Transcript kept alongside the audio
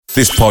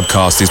This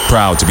podcast is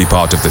proud to be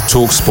part of the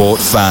TalkSport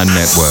Fan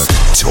Network.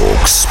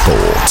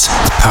 TalkSport.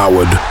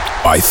 Powered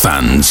by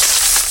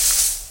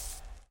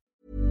fans.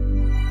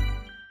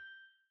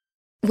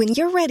 When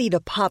you're ready to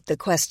pop the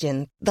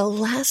question, the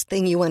last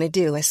thing you want to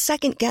do is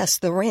second-guess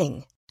the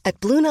ring. At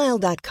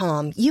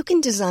BlueNile.com, you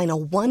can design a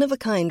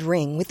one-of-a-kind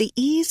ring with the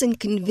ease and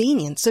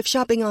convenience of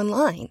shopping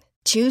online.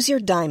 Choose your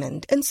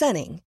diamond and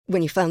setting.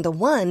 When you find the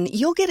one,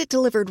 you'll get it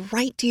delivered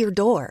right to your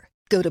door.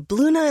 Go to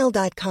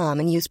BlueNile.com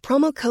and use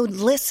promo code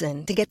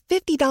LISTEN to get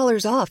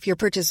 $50 off your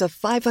purchase of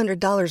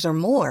 $500 or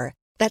more.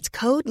 That's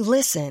code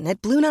LISTEN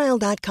at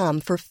BlueNile.com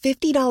for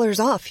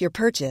 $50 off your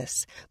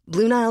purchase.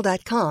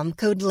 BlueNile.com,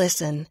 code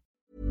LISTEN.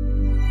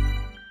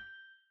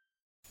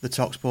 The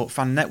TalkSport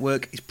Fan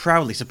Network is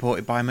proudly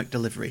supported by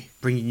McDelivery,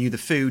 bringing you the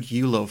food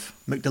you love.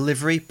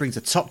 McDelivery brings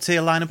a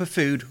top-tier lineup of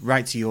food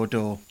right to your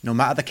door. No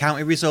matter the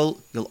county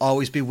result, you'll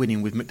always be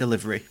winning with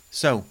McDelivery.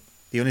 So,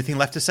 the only thing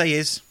left to say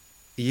is,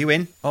 are you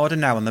in? Order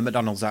now on the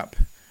McDonald's app.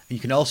 And you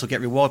can also get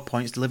reward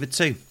points delivered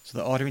too. So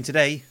that ordering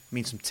today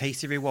means some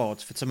tasty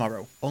rewards for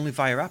tomorrow. Only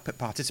via app at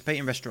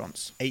participating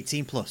restaurants.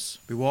 18 plus.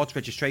 Rewards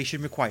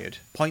registration required.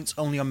 Points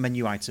only on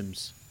menu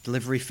items.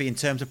 Delivery fee and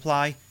terms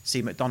apply.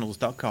 See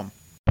mcdonalds.com.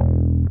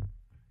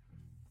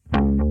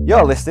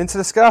 You're listening to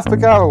the Scarf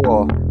Bagara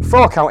War.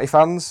 For county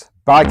fans,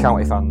 by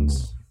county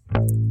fans.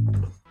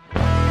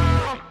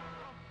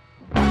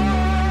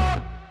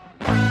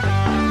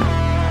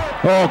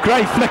 Oh,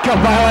 great flick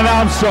up by Alan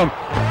Armstrong. Oh,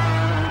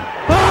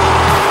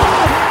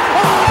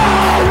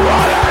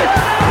 what a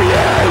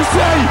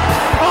beauty!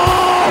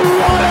 Oh,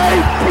 what a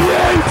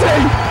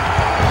beauty!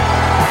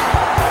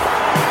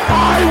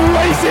 I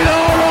waited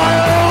all my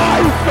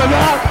life for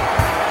that.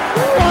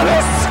 What a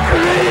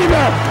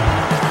screamer!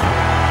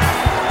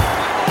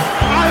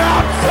 An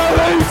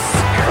absolute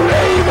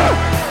screamer!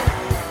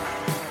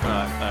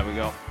 Right, there we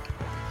go.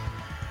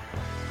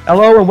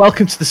 Hello and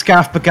welcome to the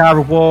Scarf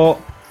Bagara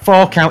War.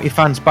 For county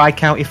fans, by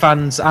county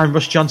fans. I'm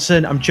Russ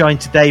Johnson. I'm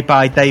joined today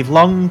by Dave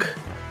Long.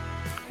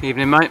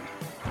 Evening, mate.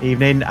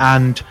 Evening,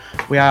 and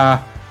we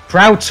are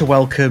proud to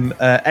welcome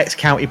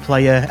ex-county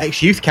player,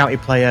 ex-youth county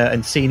player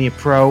and senior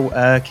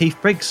pro, Keith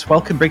Briggs.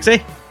 Welcome,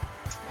 Briggsy.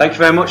 Thank you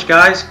very much,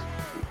 guys.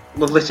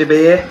 Lovely to be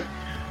here.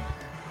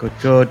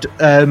 Good.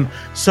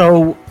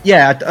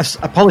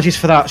 Apologies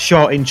for that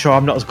short intro.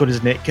 I'm not as good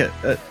as Nick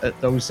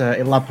at those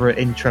elaborate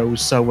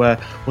intros, so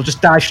we'll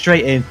just dive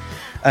straight in.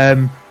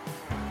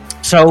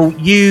 So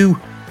you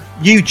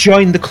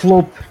joined the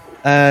club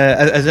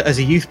as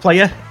a youth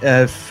player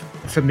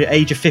from the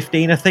age of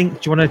 15, I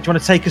think. Do you want to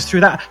take us through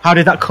that? How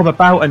did that come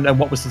about, and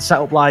what was the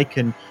setup like,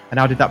 and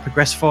how did that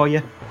progress for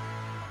you?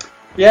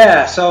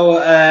 Yeah, so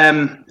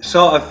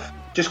sort of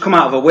just come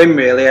out of a whim,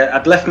 really.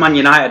 I'd left Man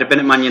United. I'd been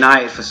at Man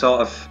United for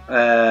sort of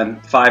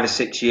 5 or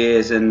 6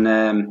 years, and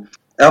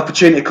the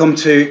opportunity come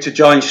to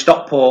join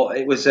Stockport.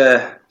 It was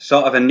a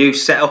sort of a new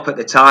setup at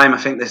the time. I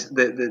think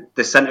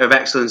the Centre of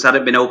Excellence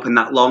hadn't been open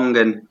that long,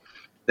 and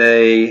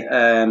they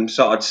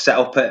sort of set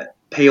up at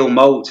Peel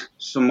Moat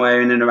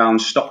somewhere in and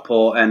around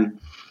Stockport,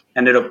 and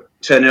ended up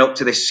turning up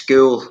to this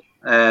school,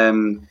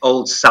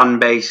 old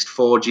sand-based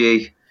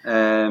 4G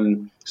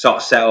sort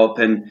of setup,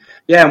 and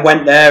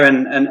went there,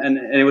 and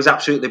it was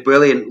absolutely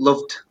brilliant.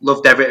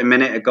 Loved every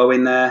minute of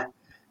going there.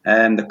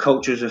 The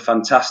coaches were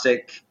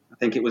fantastic. I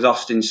think it was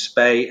Austin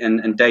Spate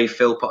and Dave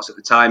Philpotts at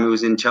the time who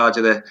was in charge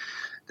of the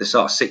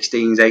sort of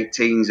 16s,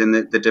 18s and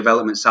the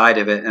development side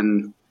of it.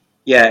 And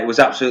it was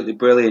absolutely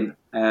brilliant.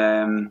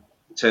 The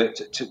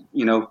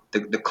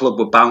club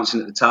were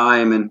bouncing at the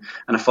time, and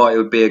I thought it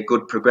would be a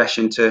good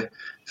progression for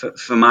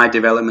my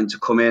development to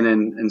come in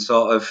and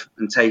sort of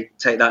take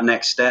that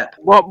next step.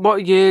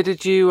 What year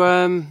did you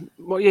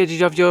what year did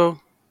you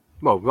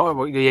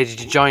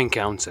join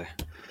County?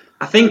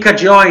 I think I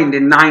joined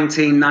in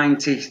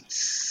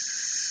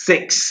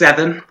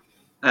 1996-7.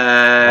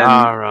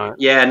 Right.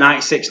 Yeah,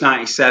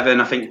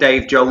 96-97. I think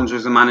Dave Jones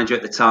was the manager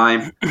at the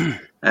time in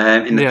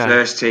the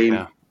first team.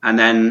 Yeah. And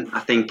then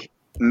I think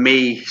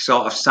me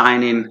sort of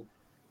signing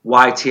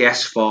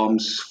YTS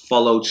forms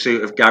followed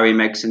suit of Gary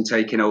Megson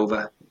taking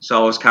over.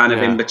 So I was kind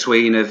of in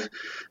between of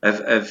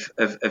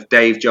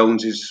Dave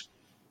Jones's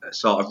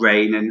sort of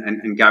reign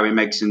and Gary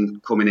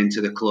Megson coming into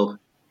the club.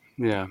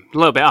 Yeah, a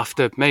little bit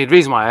after me. The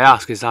reason why I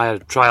ask is I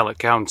had a trial at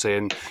County,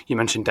 and you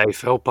mentioned Dave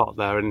Philpott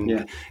there,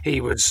 and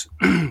he was,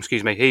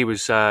 he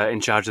was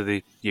in charge of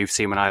the youth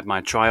team when I had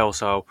my trial.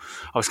 So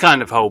I was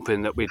kind of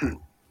hoping that we'd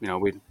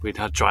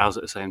had trials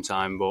at the same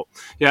time. But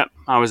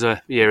I was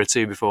a year or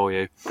two before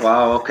you.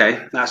 Wow,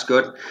 okay, that's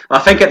good. Well, I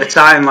think at the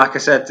time, like I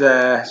said,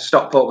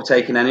 Stockport were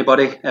taking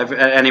anybody's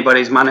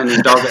man and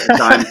his dog at the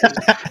time.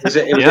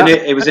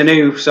 It was a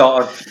new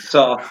sort of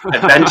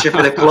adventure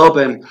for the club,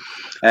 and.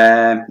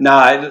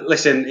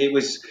 Listen, it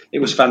was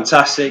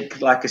fantastic.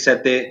 Like I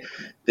said, they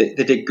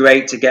did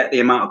great to get the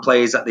amount of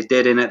players that they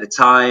did in at the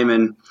time,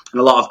 and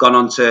a lot have gone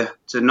on to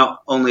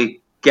not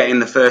only get in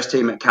the first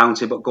team at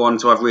County, but go on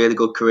to have really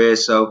good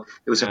careers. So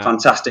it was a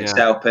fantastic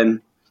setup, and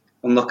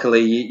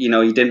unluckily,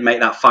 you didn't make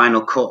that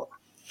final cut.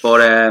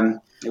 But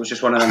it was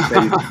just one of them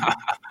things.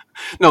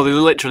 No, they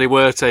literally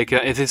were taking.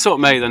 If they sort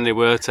of made, then they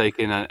were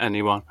taking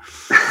anyone.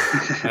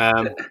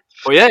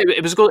 But yeah,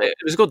 it was good. It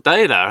was a good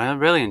day there. I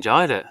really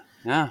enjoyed it.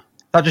 Yeah.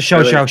 That just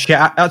shows you how shit.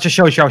 That just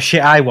shows you how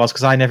shit I was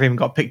because I never even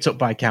got picked up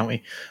by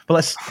County.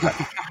 But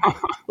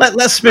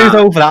let's smooth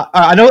over that.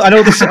 I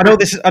know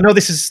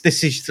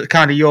this is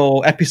kind of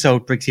your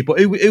episode, Briggsy. But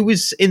who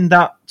was in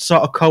that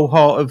sort of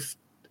cohort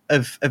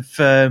of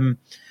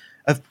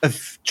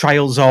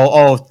trials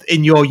or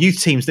in your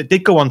youth teams that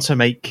did go on to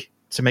make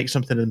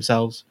something of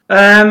themselves?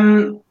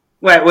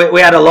 We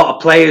had a lot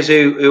of players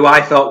who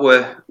I thought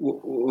were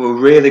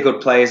really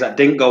good players that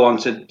didn't go on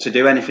to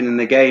do anything in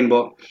the game.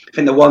 But I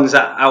think the ones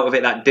that out of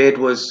it that did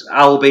was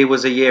Albie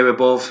was a year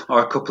above or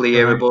a couple of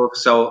years above.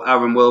 So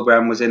Aaron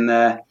Wilbraham was in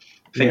there.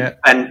 I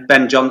think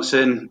Ben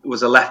Johnson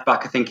was a left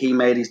back. I think he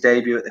made his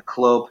debut at the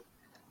club.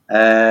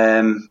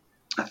 I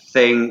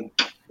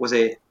think was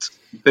it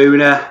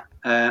Boona,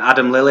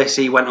 Adam Lillis.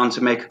 He went on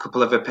to make a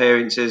couple of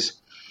appearances.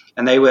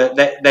 And they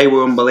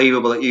were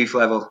unbelievable at youth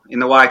level in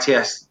the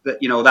YTS.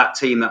 That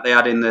team that they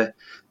had in the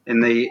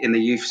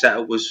youth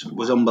setup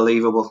was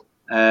unbelievable.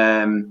 We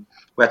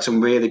had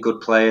some really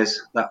good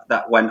players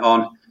that went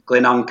on.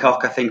 Glyn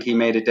Hancock, I think he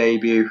made a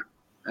debut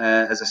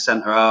as a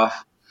centre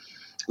half.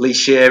 Lee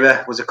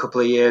Shearer was a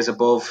couple of years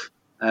above.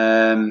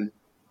 So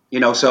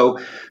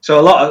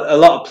a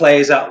lot of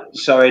players that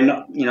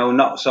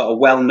not sort of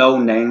well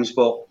known names,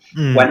 but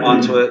went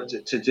on to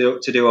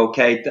do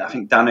okay. I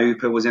think Dan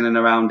Hooper was in and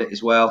around it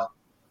as well.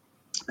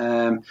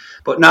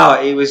 But no,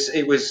 it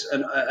was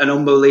an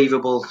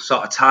unbelievable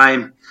sort of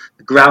time.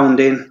 The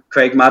grounding,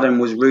 Craig Madden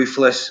was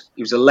ruthless.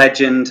 He was a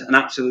legend, an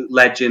absolute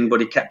legend, but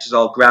he kept us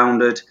all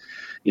grounded.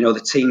 The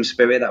team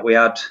spirit that we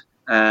had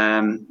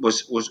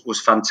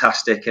was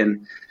fantastic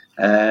and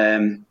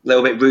a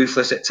little bit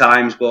ruthless at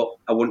times, but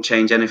I wouldn't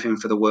change anything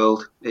for the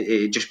world.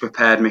 It just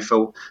prepared me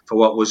for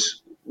what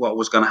was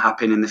going to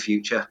happen in the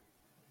future.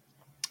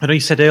 I know you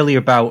said earlier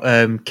about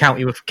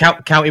County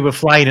were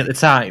flying at the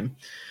time.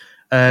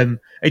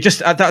 It just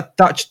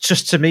that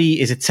just to me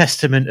is a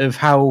testament of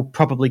how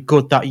probably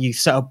good that youth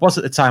setup was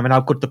at the time and how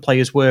good the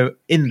players were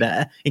in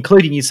there,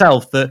 including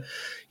yourself. That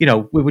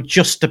we were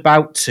just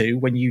about to,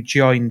 when you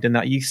joined in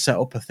that youth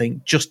setup, I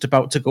think, just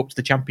about to go up to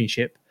the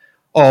championship,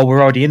 or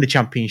we're already in the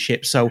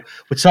championship. So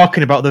we're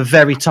talking about the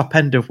very top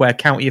end of where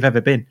County have ever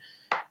been.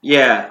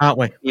 Yeah, aren't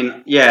we?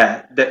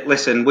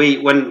 Listen,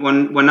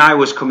 when I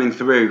was coming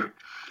through,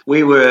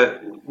 we were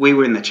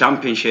in the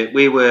championship.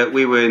 We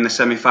were in the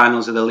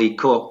semi-finals of the League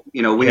Cup.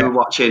 We were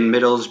watching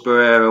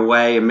Middlesbrough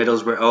away and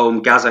Middlesbrough at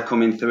home. Gaza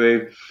coming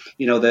through.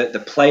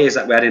 The players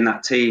that we had in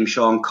that team: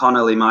 Sean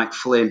Connolly, Mike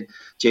Flynn,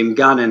 Jim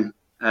Gannon,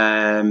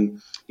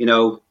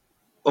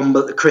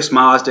 Chris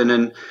Marsden,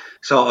 and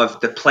sort of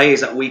the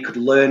players that we could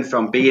learn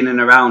from being in and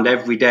around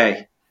every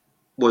day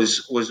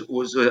was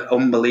an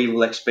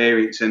unbelievable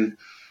experience, and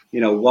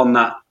one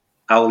that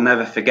I will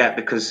never forget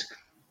because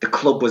the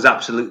club was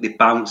absolutely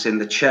bouncing.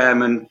 The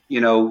chairman,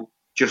 he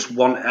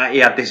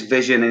had this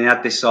vision and he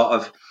had this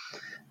sort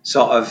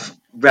of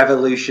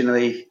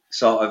revolutionary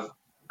sort of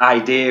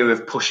idea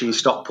of pushing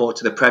Stockport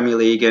to the Premier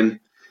League. And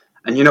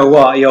you know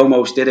what? He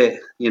almost did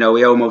it. He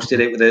almost did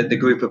it with the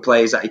group of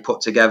players that he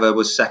put together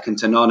was second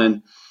to none.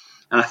 And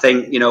I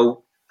think,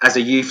 as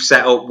a youth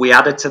setup, we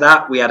added to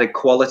that. We added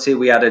quality.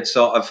 We added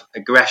sort of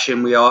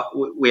aggression. We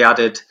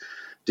added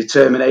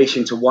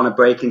determination to want to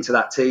break into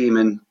that team.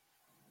 And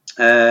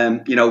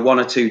one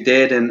or two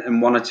did,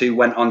 and one or two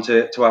went on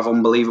to have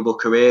unbelievable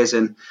careers.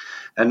 And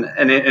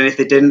if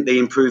they didn't, they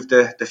improved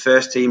the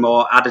first team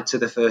or added to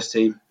the first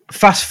team.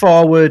 Fast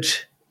forward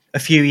a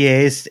few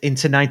years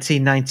into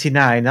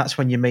 1999, that's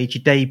when you made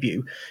your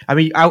debut. I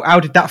mean, how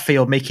did that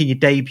feel, making your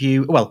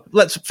debut? Well,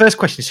 first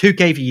question is, who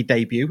gave you your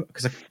debut?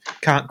 Because I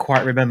can't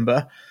quite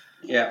remember.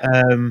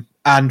 Yeah.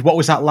 And what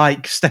was that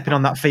like, stepping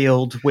on that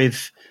field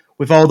with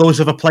all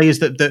those other players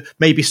that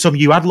maybe some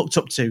you had looked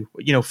up to,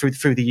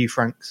 through the youth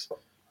ranks?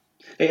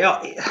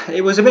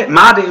 It was a bit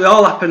mad. It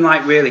all happened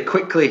like really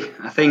quickly.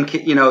 I think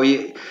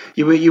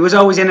you was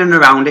always in and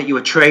around it. You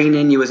were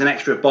training. You was an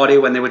extra body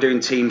when they were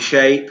doing team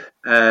shape.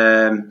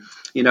 And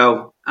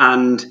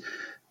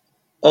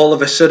all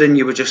of a sudden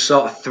you were just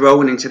sort of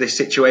thrown into this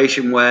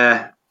situation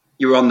where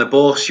you were on the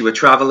bus, you were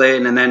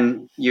travelling, and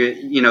then you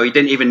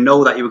didn't even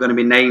know that you were going to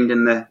be named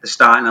in the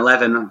starting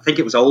 11. I think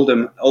it was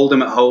Oldham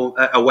at home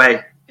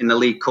away in the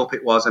League Cup.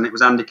 It was, and it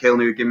was Andy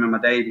Kilner who gave me my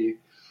debut.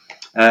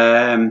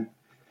 And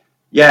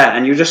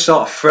you're just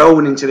sort of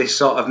thrown into this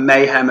sort of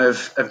mayhem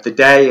of the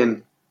day,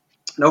 and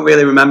I don't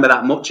really remember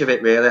that much of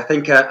it, really. I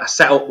think I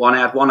set up one. I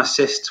had one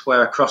assist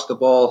where I crossed the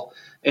ball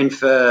in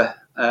for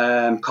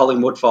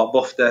Colin Woodford.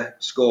 Bufter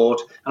scored.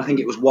 I think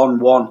it was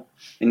 1-1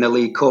 in the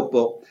League Cup.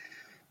 But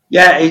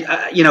yeah,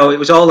 it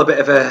was all a bit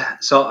of a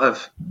sort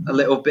of a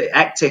little bit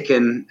hectic,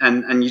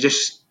 and you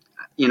just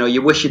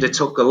you wish you'd have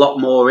took a lot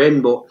more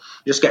in, but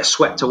you just get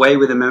swept away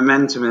with the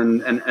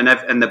momentum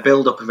and the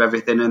build up of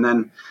everything, and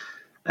then.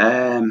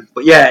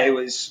 But yeah, it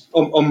was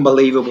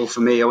unbelievable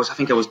for me. I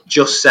think I was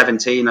just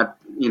 17,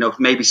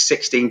 maybe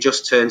 16,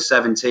 just turned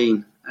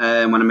 17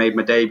 when I made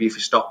my debut for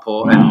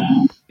Stockport,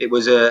 and it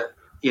was a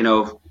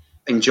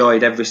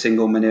enjoyed every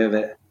single minute of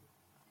it.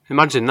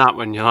 Imagine that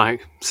when you're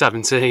like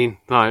 17,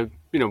 like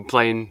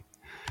playing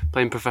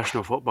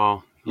professional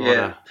football.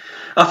 I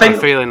think what a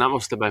feeling that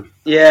must have been.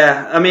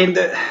 Yeah, I mean,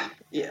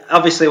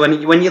 obviously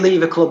when you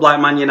leave a club like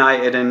Man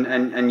United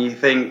and you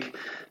think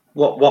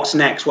what's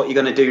next, what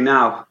you're going to do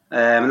now,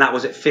 and that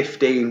was at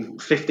 15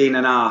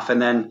 and a half,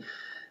 and then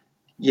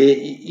a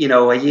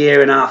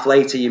year and a half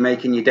later you're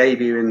making your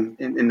debut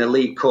in the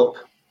League Cup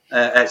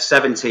at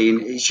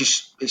 17. It's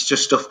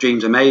just stuff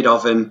dreams are made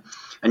of, and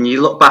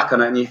you look back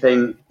on it and you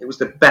think it was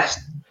the best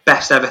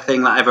ever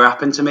thing that ever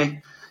happened to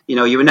me.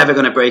 You were never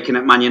going to break in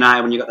at Man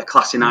United when you got the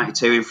class of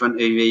 '92 in front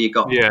of you. You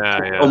got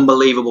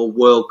unbelievable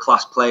world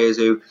class players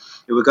who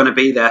were going to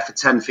be there for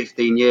 10,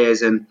 15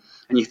 years, and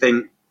you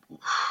think,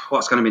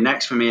 what's going to be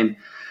next for me?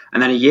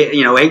 And then a year,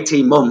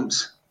 18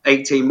 months,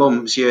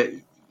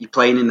 you're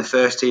playing in the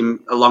first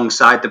team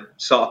alongside the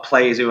sort of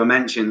players who were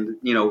mentioned.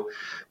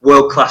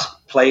 World class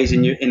players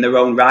in their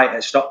own right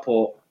at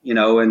Stockport.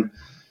 And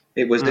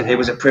it was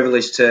a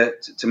privilege to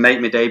make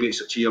my debut at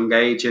such a young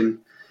age and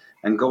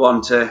go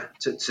on to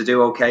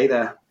do okay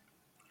there.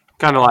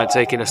 Kind of like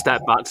taking a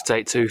step back to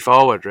take two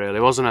forward, really,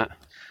 wasn't it?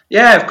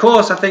 Yeah, of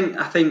course. I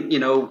think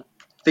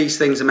these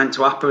things are meant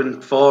to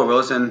happen for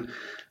us, and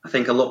I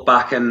think I look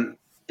back and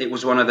it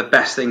was one of the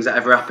best things that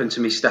ever happened to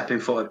me, stepping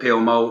foot at Peel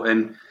Moat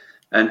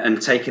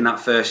and taking that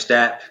first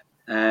step,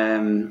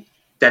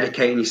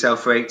 dedicating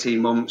yourself for 18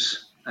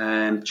 months,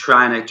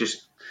 trying to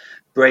just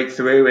break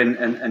through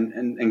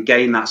and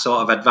gain that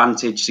sort of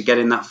advantage to get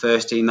in that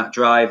first team, that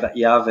drive that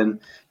you have, and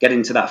get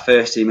into that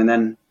first team. And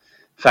then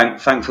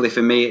thankfully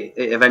for me,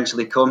 it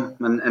eventually come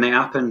and it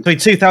happened. So in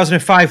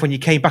 2005, when you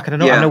came back,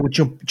 and I know we're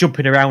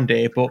jumping around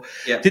here, but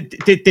did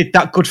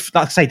that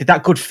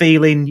good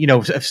feeling,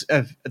 of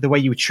the way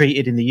you were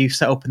treated in the youth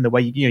setup and the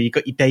way you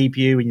got your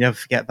debut and you never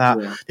forget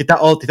that. Yeah. Did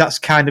that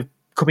kind of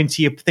come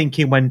into your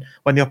thinking when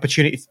the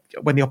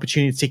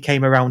opportunity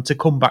came around to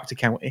come back to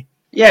county?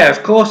 Yeah,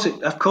 of course it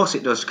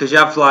does, because you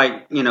have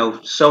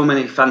so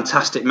many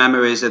fantastic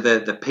memories of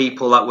the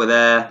people that were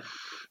there.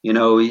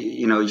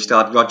 You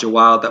still had Roger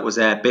Wilde that was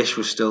there. Bish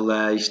was still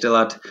there. You still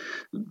had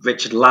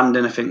Richard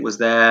Landon, I think, was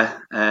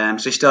there.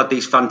 So you still had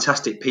these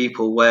fantastic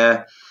people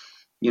where,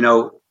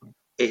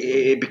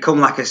 it become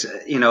like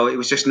it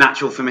was just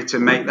natural for me to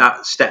make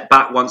that step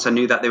back once I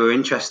knew that they were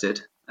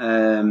interested.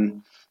 I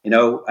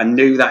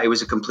knew that it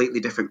was a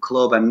completely different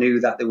club. I knew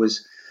that there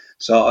was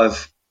sort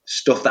of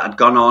stuff that had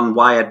gone on,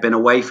 why I'd been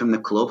away from the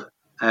club.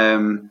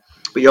 But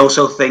you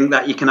also think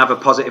that you can have a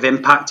positive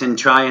impact and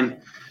try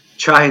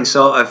and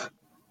sort of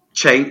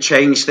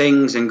change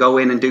things and go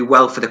in and do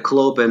well for the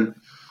club, and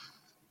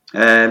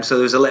so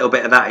there was a little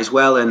bit of that as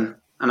well, and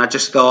I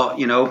just thought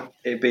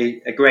it'd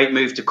be a great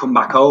move to come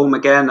back home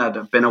again.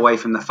 I'd been away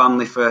from the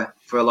family for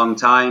a long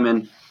time,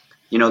 and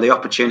the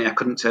opportunity I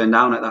couldn't turn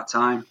down at that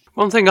time.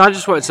 One thing I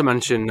just wanted to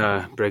mention,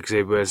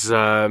 Briggsy, was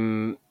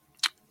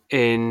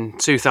in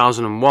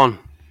 2001,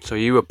 so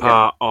you were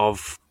part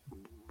of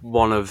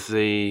one of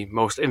the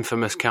most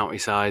infamous county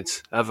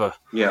sides ever.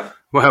 Yeah.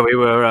 Where we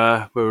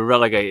were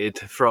relegated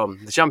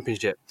from the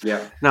Championship.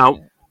 Yeah. Now,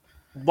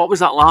 what was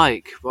that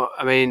like? Well,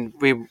 I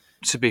mean,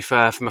 to be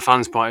fair, from a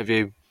fan's point of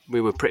view,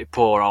 we were pretty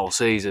poor all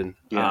season,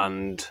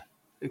 and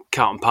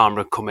Carlton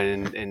Palmer had come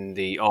in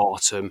the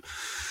autumn.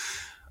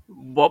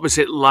 What was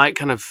it like?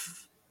 Kind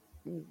of,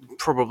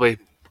 probably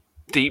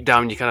deep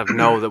down, you kind of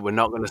know that we're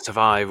not going to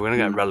survive. We're going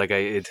to get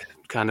relegated.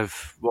 Kind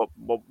of, what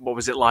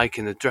was it like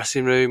in the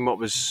dressing room? What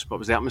was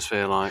the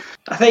atmosphere like?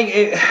 I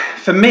think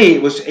for me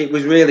it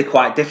was really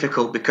quite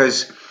difficult,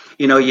 because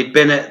you'd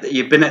been at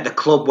the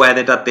club where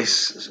they'd had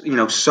this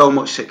so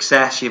much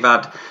success. You've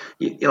had,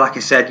 like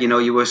I said,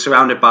 you were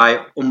surrounded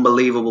by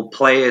unbelievable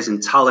players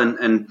and talent,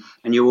 and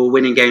you were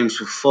winning games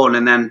for fun.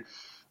 And then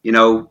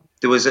there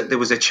was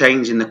a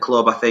change in the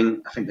club. I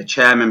think the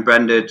chairman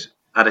Brendan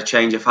had a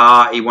change of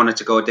heart. He wanted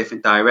to go a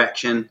different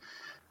direction.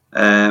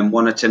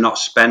 Wanted to not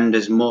spend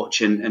as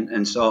much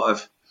and sort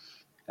of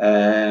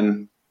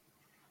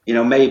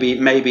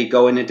maybe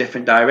go in a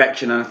different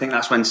direction. And I think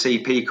that's when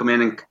CP come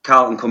in and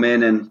Carlton come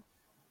in,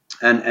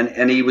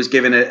 and he was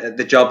given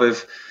the job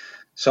of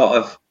sort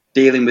of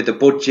dealing with the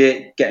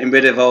budget, getting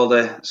rid of all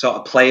the sort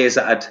of players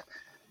that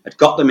had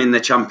got them in the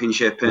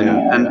Championship,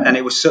 and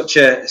it was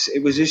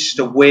just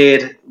a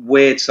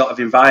weird sort of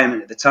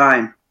environment at the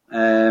time.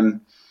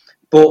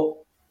 But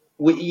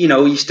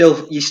you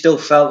still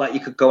felt like you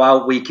could go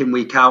out week in,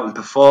 week out and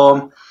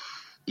perform.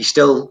 You're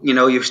still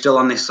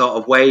on this sort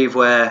of wave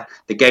where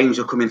the games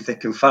were coming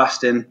thick and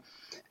fast, and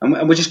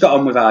we just got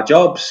on with our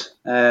jobs.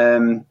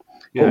 I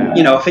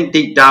think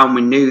deep down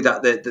we knew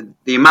that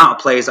the amount of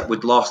players that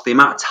we'd lost, the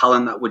amount of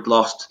talent that we'd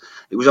lost,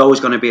 it was always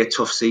going to be a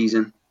tough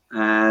season.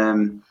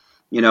 And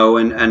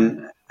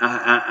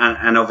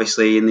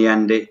obviously in the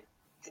end it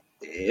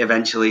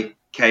eventually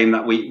came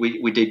that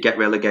we did get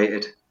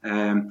relegated. We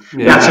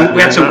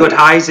had some good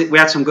highs. We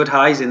had some good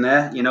highs in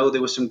there.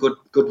 There were some good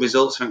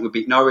results. I think we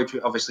beat Norwich. We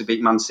obviously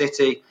beat Man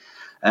City.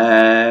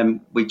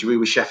 We drew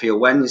with Sheffield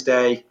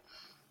Wednesday.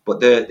 But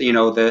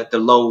the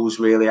lows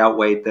really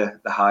outweighed the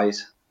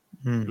highs.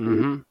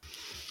 Going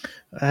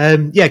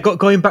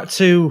back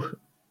to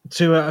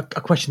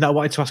a question that I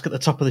wanted to ask at the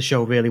top of the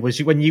show, really,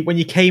 was when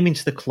you came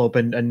into the club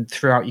and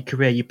throughout your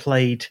career you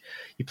played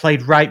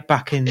right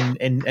back in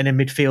a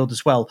midfield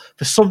as well.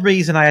 For some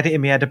reason, I had it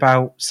in my head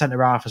about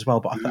centre half as well,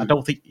 but I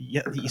don't think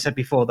you said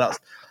before that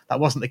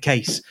wasn't the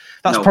case.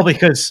 That's probably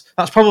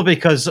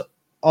because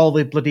all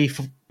the bloody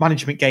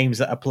management games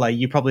that I play,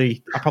 I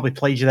probably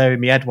played you there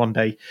in my head one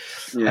day,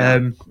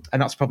 and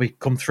that's probably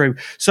come through.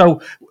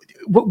 So.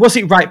 Was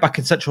it right back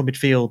in central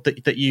midfield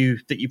that you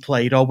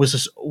played, or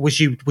was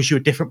you a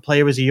different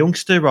player as a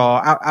youngster,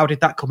 or how did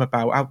that come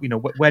about?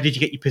 Where did you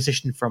get your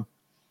position from?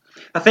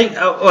 I think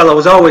I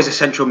was always a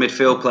central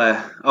midfield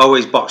player,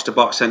 always box to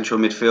box central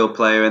midfield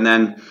player, and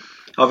then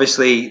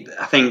obviously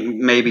I think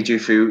maybe due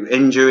through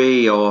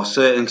injury or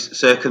certain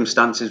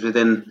circumstances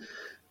within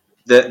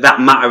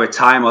that matter of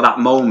time or that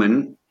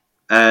moment,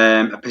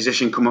 a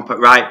position come up at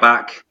right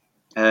back.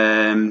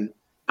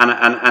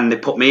 And they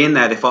put me in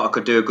there. They thought I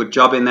could do a good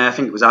job in there. I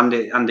think it was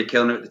Andy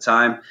Kilner at the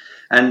time,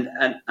 and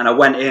I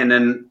went in,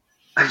 and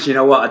you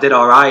know what, I did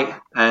all right.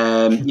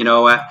 I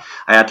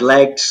had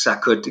legs. I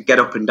could get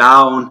up and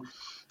down.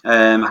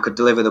 I could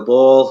deliver the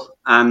ball,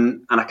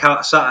 and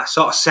I sort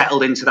of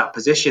settled into that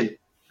position.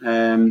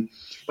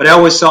 But I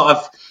always sort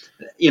of,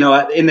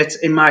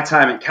 in my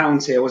time at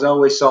County, I was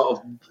always sort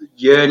of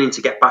yearning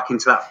to get back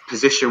into that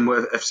position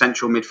of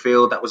central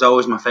midfield. That was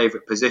always my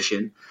favourite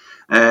position.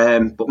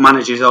 But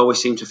managers always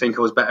seemed to think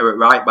I was better at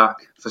right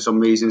back for some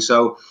reason.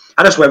 So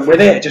I just went with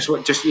it. Just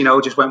went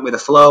with the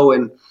flow.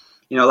 And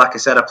like I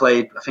said, I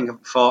played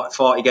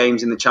 40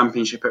 games in the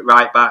Championship at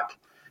right back,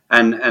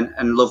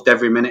 and loved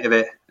every minute of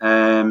it.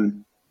 I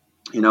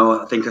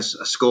think I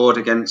scored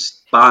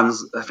against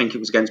Barnes. I think it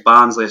was against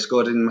Barnsley. I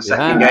scored in my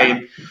second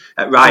game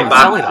at right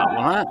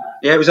back.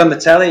 Yeah, it was on the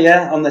telly.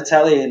 Yeah, on the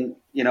telly, and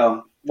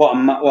what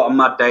a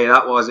mad day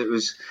that was. It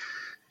was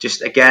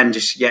just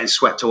getting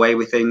swept away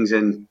with things,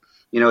 and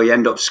you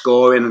end up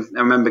scoring.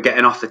 I remember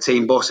getting off the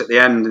team bus at the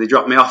end. They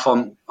dropped me off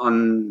on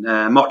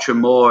Mottram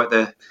Moor at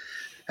the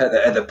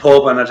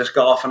pub, and I just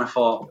got off and I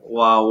thought,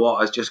 wow,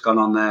 what has just gone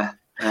on there?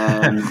 Do you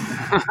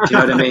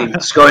know what I mean?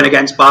 Scoring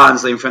against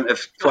Barnsley in front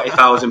of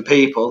 20,000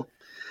 people.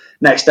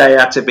 Next day I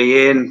had to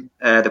be in.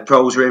 The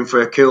pros were in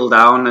for a cool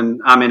down,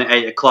 and I'm in at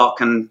 8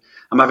 o'clock, and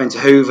I'm having to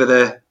hoover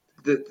the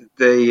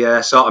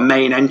sort of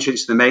main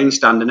entrance to the main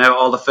stand, and now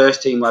all the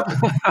first team lads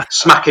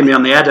smacking me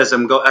on the head as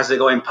they're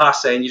going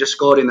past, saying you just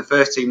scored in the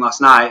first team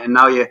last night, and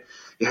now you're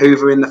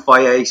hoovering the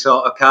foyer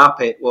sort of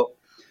carpet. Well,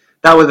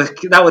 that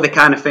were the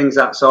kind of things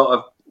that sort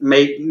of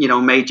made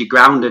you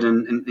grounded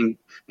and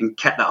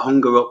kept that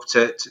hunger up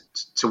to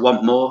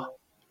want more.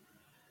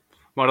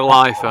 What a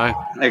life, eh?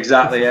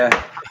 Exactly, yeah.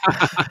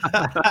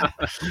 I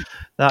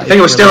think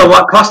it was still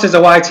classed as a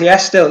YTS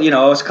still.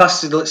 I was classed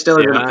still as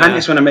an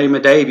apprentice when I made my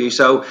debut.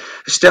 So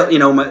still,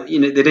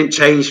 they didn't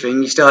change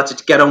things. You still had to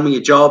get on with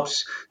your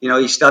jobs.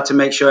 You still had to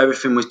make sure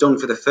everything was done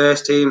for the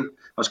first team.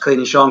 I was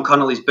cleaning Sean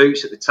Connolly's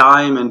boots at the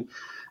time, and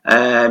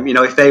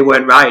if they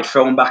weren't right, I'd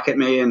throw them back at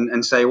me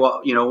and say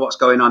what's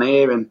going on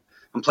here, and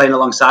I'm playing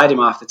alongside him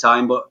half the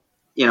time. But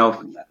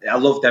I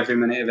loved every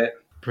minute of it.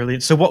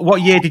 Brilliant. So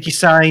what year did you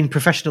sign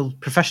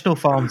professional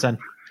forms then?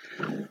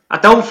 I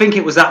don't think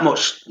it was that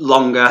much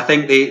longer. I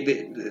think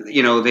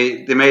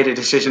they made a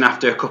decision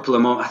after a couple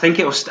of months. I think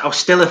I was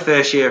still a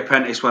first year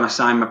apprentice when I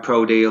signed my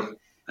pro deal.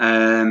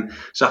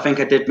 So I think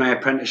I did my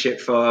apprenticeship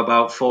for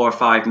about 4 or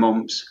 5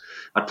 months.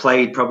 I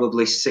played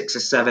probably 6 or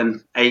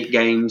 7, 8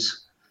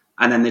 games,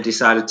 and then they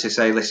decided to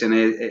say,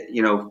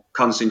 listen,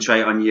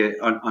 concentrate on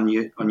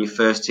your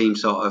first team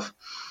sort of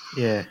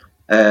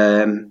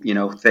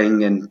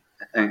thing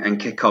and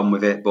kick on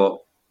with it.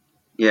 But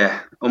yeah,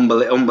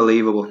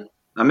 unbelievable.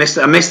 I miss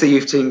the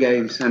youth team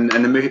games and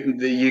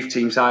the youth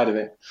team side of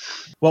it.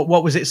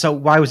 What was it? So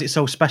why was it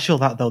so special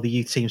the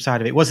youth team side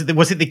of it? Was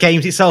it the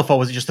games itself, or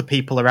was it just the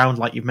people around,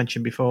 like you've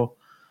mentioned before?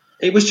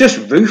 It was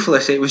just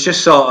ruthless. It was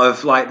just sort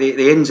of like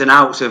the ins and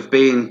outs of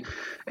being,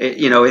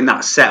 in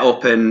that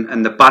setup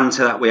and the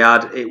banter that we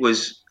had. It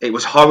was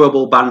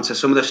horrible banter.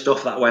 Some of the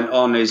stuff that went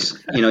on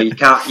is, you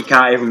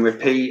can't even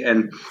repeat.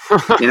 And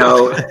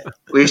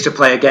we used to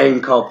play a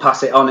game called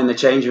Pass It On in the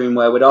changing room,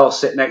 where we'd all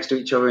sit next to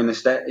each other in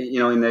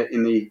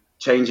the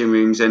changing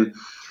rooms, and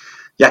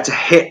you had to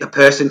hit the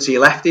person to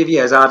your left of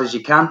you as hard as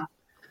you can,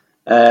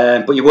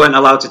 but you weren't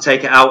allowed to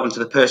take it out onto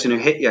the person who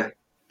hit you.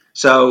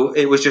 So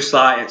it was just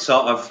like it's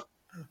sort of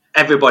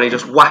everybody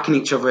just whacking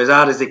each other as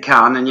hard as they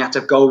can, and you had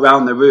to go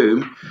around the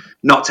room,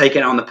 not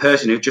taking it on the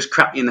person who just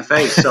crapped you in the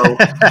face. So,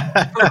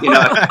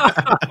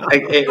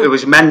 it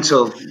was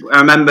mental. I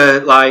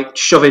remember like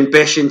shoving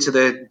Bish into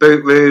the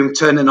boot room,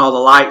 turning all the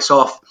lights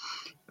off,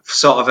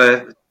 sort of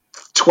a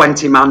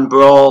 20-man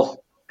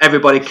brawl,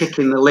 everybody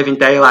kicking the living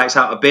daylights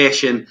out of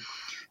Bish, and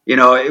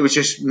it was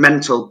just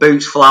mental,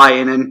 boots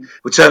flying, and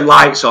we turned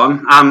lights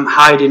on. I'm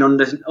hiding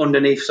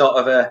underneath sort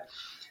of a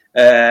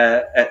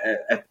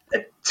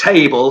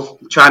table,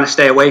 trying to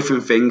stay away from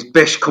things.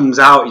 Bish comes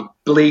out, he's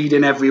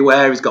bleeding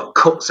everywhere, he's got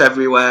cuts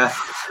everywhere,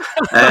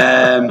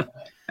 and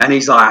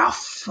he's like, "I'll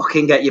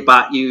fucking get you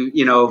back,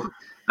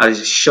 I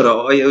just shut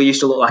up. He used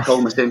to look like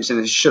Homer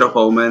Simpson. Shut up,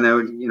 Homer, and they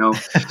would,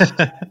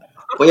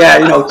 But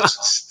yeah,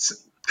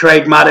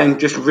 Craig Madden,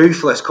 just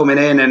ruthless coming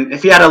in, and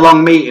if he had a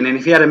long meeting, and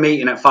if he had a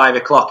meeting at 5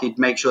 o'clock, he'd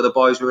make sure the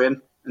boys were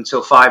in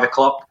until 5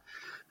 o'clock.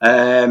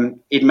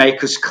 He'd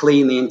make us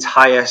clean the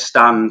entire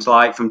stand,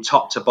 like from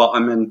top to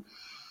bottom, and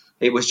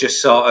it was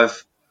just sort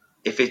of,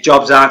 if his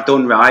jobs aren't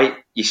done right,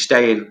 you're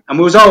staying. And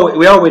we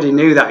already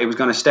knew that he was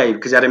going to stay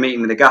because he had a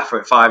meeting with the gaffer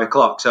at 5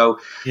 o'clock. So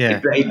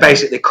he'd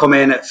basically come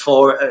in at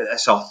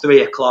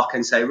 3 o'clock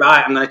and say,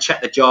 right, I'm going to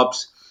check the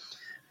jobs.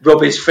 Rub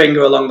his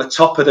finger along the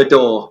top of the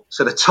door.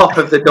 So the top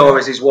of the door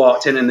as he's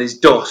walked in and there's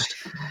dust.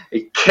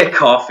 He'd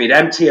kick off. He'd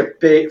empty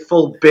a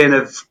full bin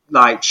of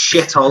like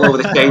shit all over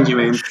the changing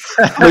room.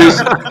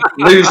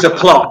 Lose the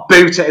plot.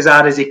 Boot it as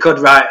hard as he could.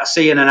 Right, I'll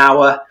see you in an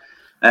hour.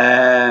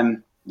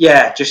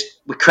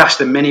 We crashed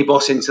the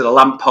minibus into the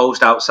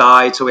lamppost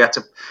outside. So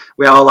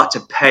we all had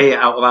to pay it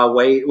out of our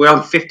wage. We were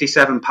on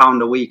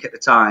 £57 a week at the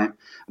time.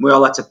 And we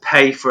all had to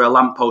pay for a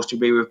lamppost to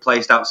be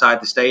replaced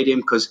outside the stadium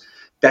because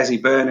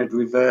Desi Byrne had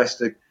reversed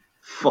the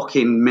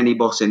fucking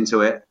minibus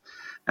into it.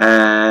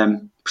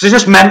 So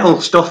just mental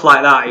stuff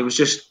like that. It was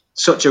just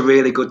such a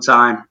really good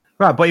time.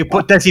 Right,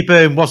 but Desi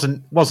Byrne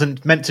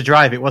wasn't meant to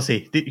drive it, was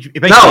he? He nicked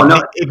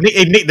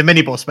the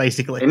minibus,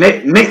 basically. He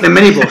nicked the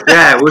minibus,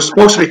 yeah. We were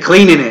supposed to be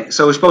cleaning it.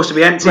 So we were supposed to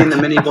be emptying the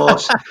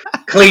minibus,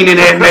 cleaning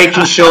it,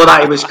 making sure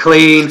that it was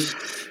clean.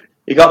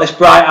 He got this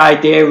bright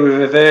idea of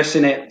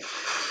reversing it.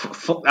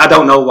 I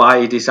don't know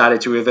why he decided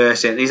to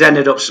reverse it. He's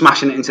ended up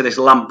smashing it into this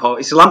lamppost.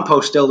 It's a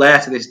lamppost still there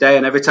to this day,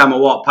 and every time I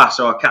walk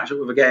past or I catch up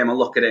with a game, I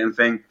look at it and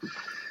think,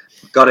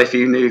 God, if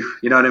you knew,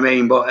 you know what I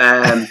mean? But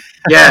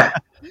yeah,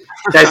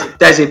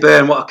 Desi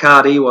Byrne, what a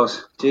card he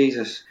was.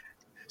 Jesus.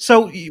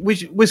 So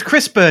was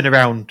Chris Byrne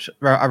around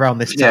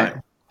this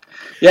time?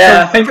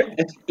 Yeah, I think.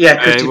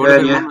 Chris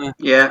Byrne.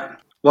 Yeah,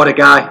 what a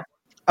guy.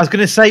 I was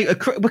going to say,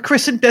 were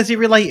Chris and Desi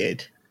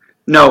related?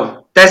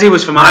 No, Desi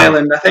was from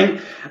Ireland. I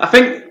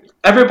think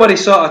everybody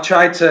sort of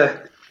tried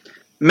to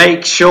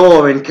make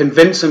sure and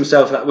convince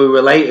themselves that we were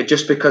related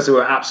just because they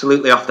were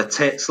absolutely off the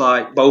tits,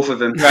 like both of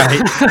them. Right.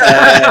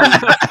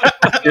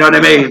 You know what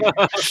I mean?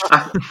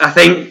 I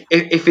think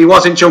if he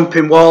wasn't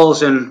jumping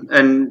walls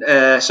and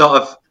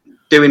sort of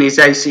doing his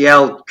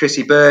ACL,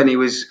 Chrissy Byrne, he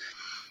was.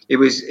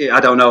 I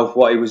don't know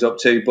what he was up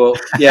to, but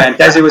yeah, and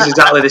Desi was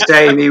exactly the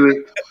same. He was,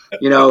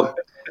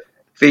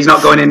 if he's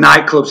not going in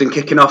nightclubs and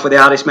kicking off with the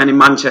hardest men in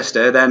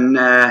Manchester, then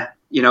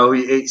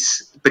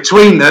it's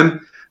between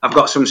them. I've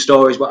got some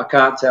stories, but I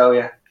can't tell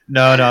you.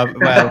 No,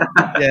 well,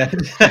 yeah.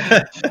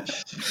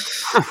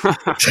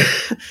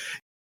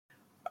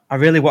 I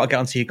really want to get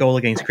onto your goal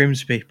against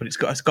Grimsby, but it's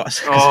got.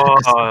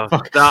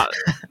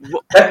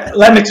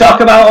 Let me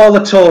talk about all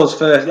the tours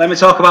first. Let me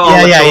talk about all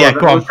the tours. Yeah.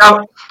 Go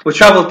on. We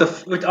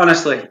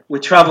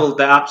travelled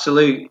the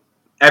absolute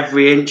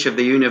every inch of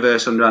the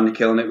universe under Andy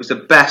Kill, and it was the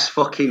best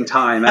fucking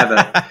time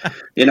ever.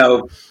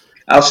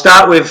 I'll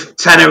start with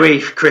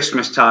Tenerife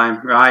Christmas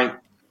time, right?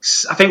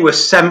 I think we're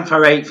 7th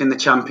or 8th in the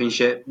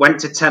championship.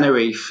 Went to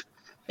Tenerife.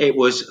 It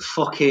was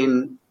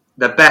fucking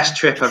the best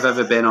trip I've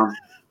ever been on.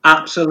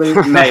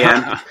 Absolute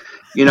mayhem.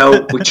 We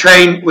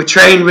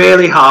trained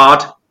really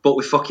hard, but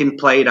we fucking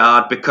played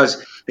hard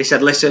because they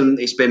said, listen,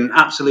 it's been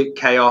absolute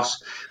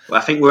chaos.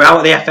 I think we were out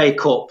of the FA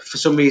Cup. For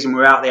some reason, we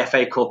were out of the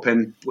FA Cup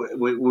and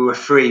we were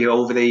free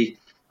over the...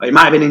 It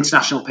might have been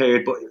international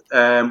period,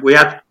 but we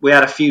had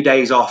a few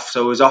days off,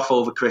 so it was off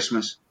over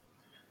Christmas.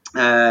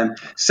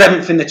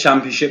 7th in the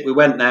championship, we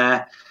went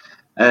there.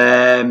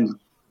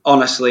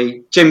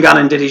 Honestly, Jim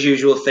Gannon did his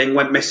usual thing,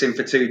 went missing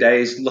for 2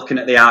 days, looking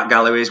at the art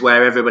galleries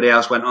where everybody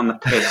else went on the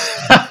piss.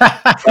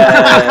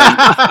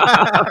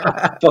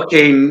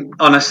 Fucking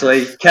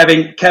honestly,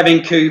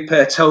 Kevin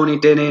Cooper, Tony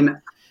Dinning,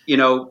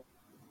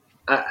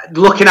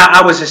 looking at,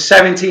 I was a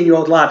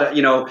 17-year-old lad,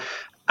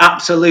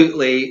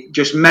 absolutely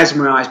just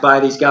mesmerised by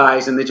these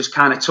guys, and they just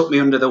kind of took me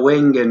under the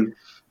wing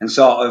and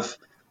sort of,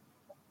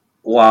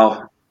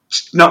 wow.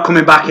 Not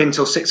coming back in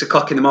until 6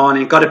 o'clock in the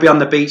morning. Got to be on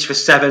the beach for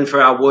 7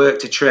 for our work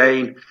to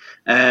train.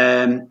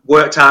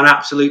 Worked our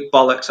absolute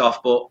bollocks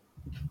off, but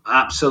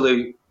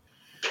absolute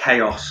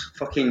chaos.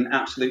 Fucking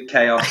absolute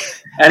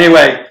chaos.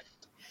 Anyway,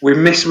 we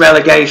missed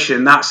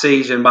relegation that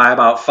season by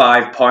about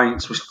 5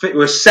 points. We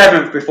were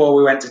 7th before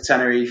we went to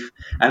Tenerife,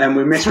 and then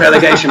we missed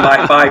relegation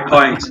by 5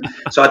 points.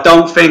 So I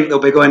don't think they'll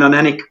be going on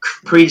any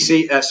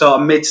sort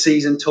of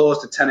mid-season tours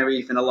to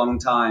Tenerife in a long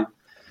time.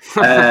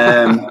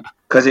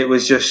 Because it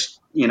was just...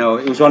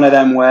 it was one of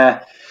them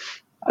where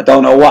I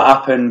don't know what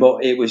happened,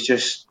 but it was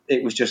just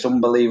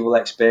unbelievable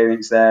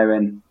experience there,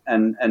 and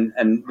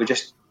we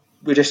just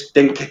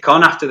didn't kick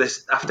on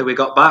after we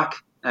got back.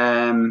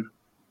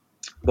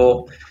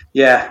 But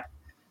yeah,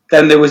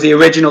 then there was the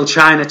original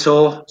China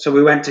tour, so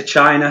we went to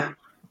China.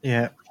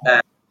 Yeah,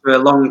 for a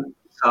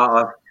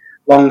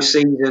long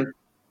season.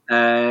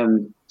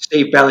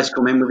 Steve Bellis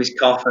come in with his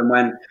cough and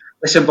went,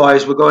 "Listen,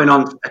 boys, we're going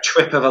on a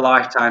trip of a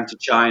lifetime to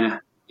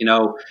China.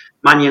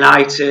 Man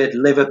United,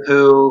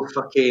 Liverpool,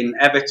 fucking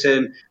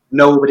Everton,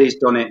 nobody's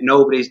done it.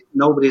 Nobody's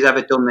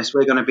ever done this.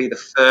 We're going to be the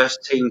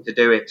first team to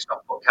do it,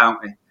 Stockport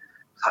County."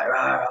 Like,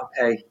 right,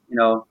 okay,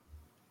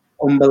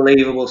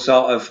 unbelievable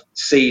sort of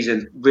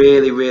season,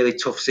 really, really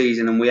tough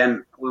season, and we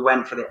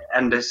went for the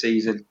end of the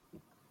season,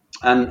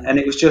 and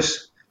it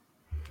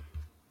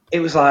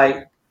was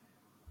like,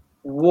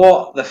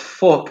 what the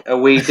fuck are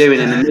we doing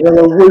in the middle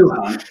of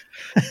Wuhan,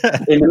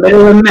 in the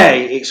middle of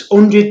May? It's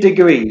 100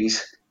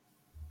 degrees,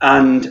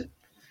 and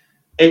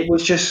it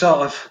was just sort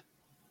of,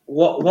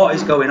 what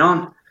is going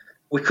on?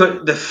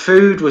 The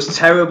food was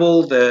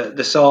terrible.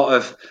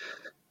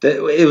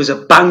 It was a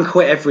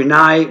banquet every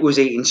night. Was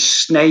eating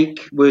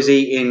snake. Was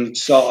eating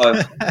sort of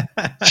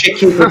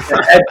chicken with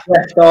the head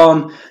left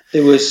on.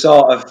 There was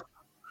sort of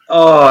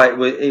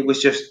it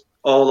was just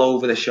all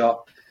over the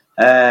shop.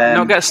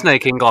 Not get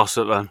snake in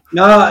Glossop then.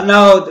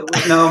 No,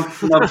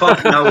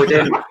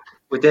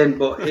 we didn't.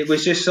 But it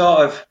was just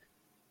sort of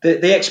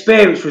the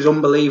experience was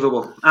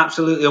unbelievable,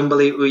 absolutely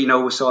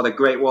unbelievable. We saw the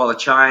Great Wall of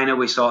China,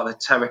 we saw the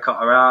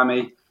Terracotta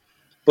Army,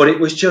 but it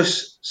was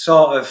just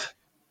sort of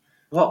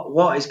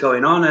what is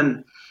going on?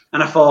 And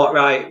I thought,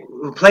 right,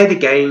 we'll play the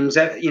games,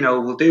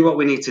 we'll do what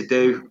we need to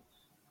do.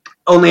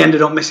 Only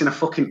ended up missing a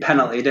fucking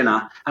penalty, didn't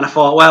I? And I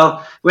thought,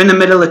 well, we're in the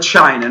middle of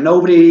China.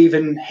 Nobody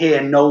even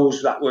here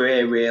knows that we're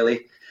here,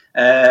 really.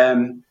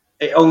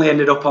 It only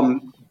ended up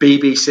on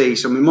BBC.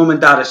 So my mum and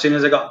dad, as soon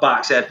as I got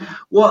back, said,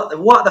 what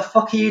the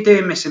fuck are you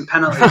doing missing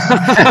penalties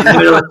in the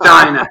middle of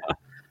China?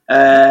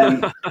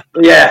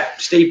 Yeah,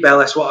 Steve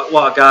Bellis,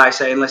 what a guy,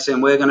 saying, listen,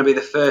 we're going to be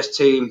the first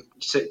team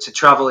to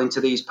travel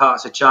into these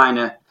parts of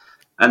China.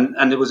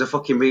 And there was a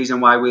fucking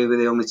reason why we were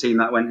the only team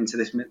that went into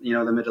this,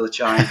 the middle of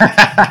China.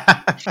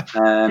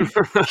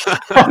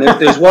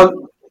 There's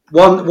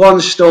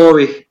one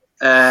story.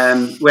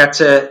 We had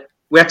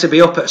to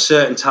be up at a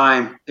certain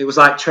time. It was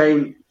like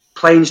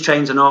planes,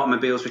 trains, and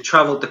automobiles. We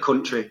travelled the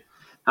country,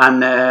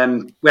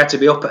 and we had to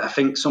be up at, I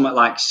think, something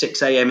like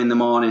 6 a.m. in the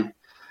morning.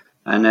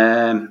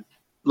 And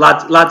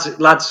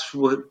lads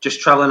were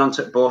just travelling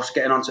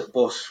getting onto the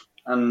bus,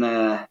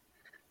 and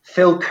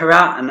Phil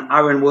Carrat and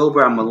Aaron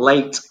Wilbraham were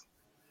late.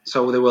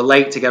 So they were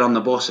late to get on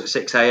the bus at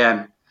 6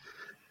 a.m.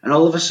 And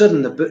all of a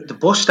sudden, the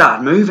bus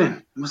started moving.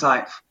 I was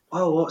like,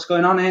 "Whoa, what's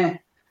going on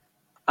here?"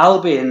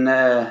 Albie and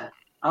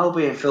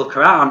Phil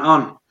Carrat aren't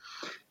on.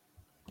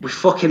 We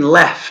fucking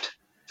left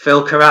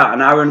Phil Carrat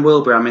and Aaron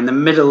Wilbraham in the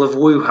middle of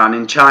Wuhan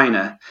in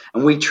China,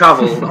 and we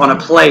travelled on a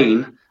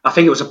plane. I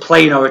think it was a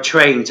plane or a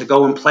train to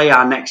go and play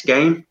our next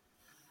game,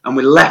 and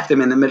we left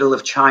them in the middle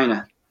of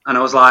China. And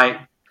I was like,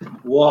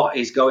 what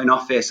is going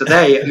off here? So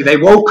they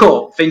woke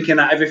up thinking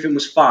that everything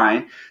was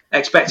fine,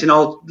 expecting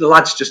all the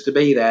lads just to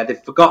be there. They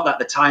forgot that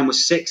the time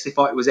was 6. They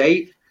thought it was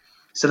 8.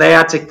 So they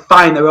had to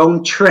find their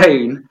own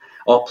train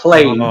or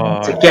plane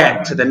to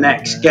get to the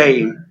next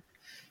game.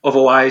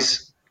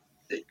 Otherwise,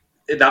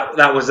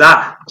 that was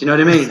that. Do you know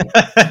what I mean?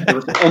 It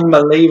was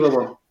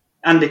unbelievable.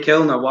 Andy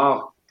Kilner,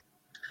 wow.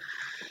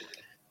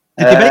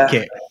 Did they make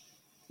it?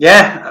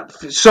 Yeah,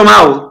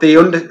 somehow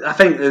I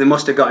think they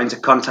must have got into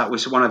contact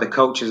with one of the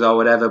coaches or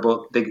whatever,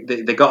 but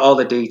they got all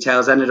the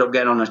details, ended up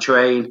getting on a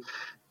train,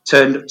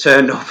 turned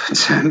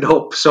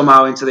up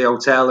somehow into the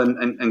hotel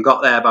and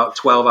got there about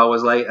 12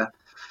 hours later.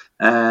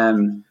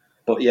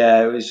 But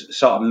yeah, it was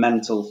sort of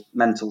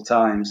mental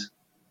times.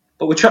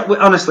 But we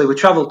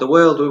travelled the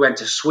world. We went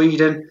to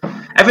Sweden.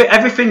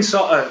 Everything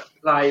sort of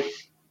like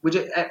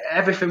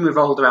everything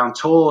revolved around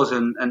tours,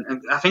 and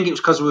I think it was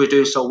because we were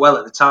doing so well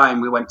at the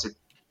time. We went to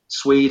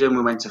Sweden,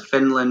 we went to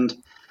Finland.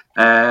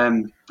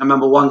 I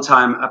remember one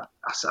time I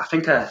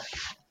think I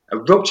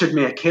ruptured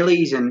my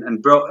Achilles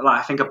and broke,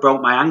 I think I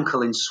broke my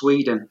ankle in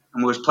Sweden,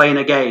 and we was playing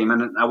a game,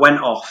 and I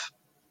went off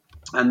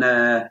and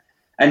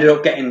ended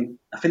up getting,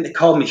 I think they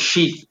called me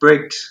Sheath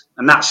Briggs,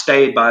 and that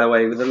stayed, by the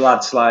way, with the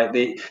lads. Like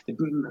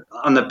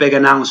on the big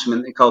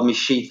announcement, they called me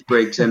Sheath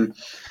Briggs, and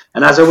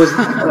as I was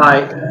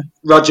like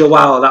Roger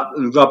Wow,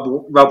 and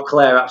Rob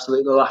Clare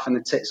absolutely laughing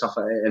the tits off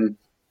at it, and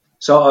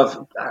sort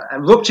of I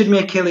ruptured my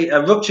Achilles, I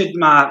ruptured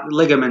my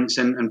ligaments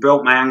and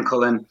broke my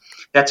ankle, and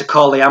they had to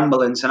call the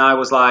ambulance, and I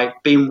was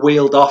like being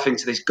wheeled off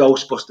into this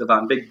Ghostbuster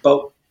van, big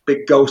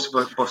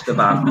Ghostbuster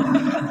van.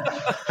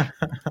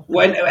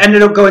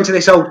 Ended up going to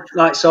this old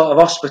sort of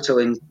hospital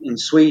in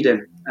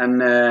Sweden,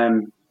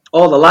 and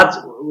all the lads,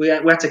 we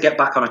had to get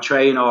back on a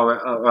train or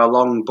a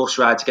long bus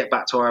ride to get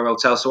back to our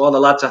hotel, so all the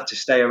lads had to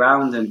stay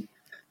around and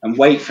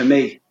wait for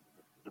me.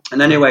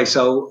 And anyway,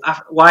 so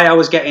while I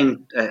was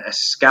getting a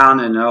scan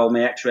and all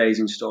my x-rays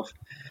and stuff,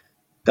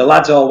 the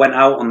lads all went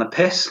out on the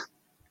piss.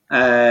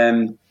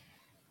 Ian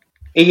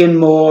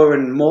Moore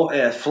and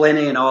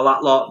Flinney and all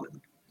that lot,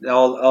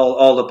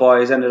 all the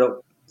boys ended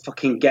up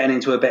fucking getting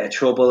into a bit of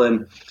trouble,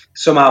 and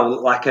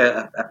somehow like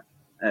a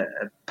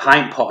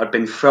pint pot had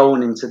been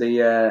thrown into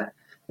the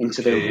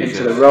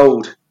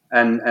road,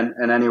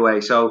 and anyway,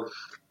 so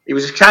it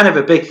was kind of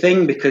a big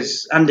thing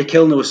because Andy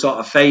Kilner was sort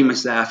of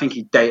famous there. I think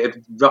he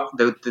dated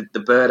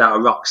the bird out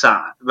of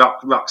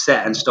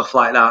Roxette and stuff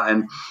like that,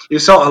 and he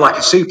was sort of like a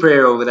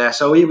superhero over there.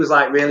 So he was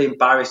like really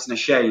embarrassed and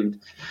ashamed.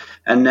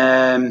 And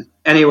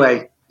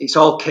anyway, it's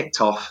all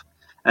kicked off,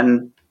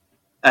 and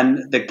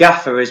the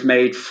gaffer has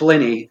made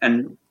Flinney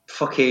and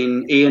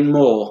fucking Ian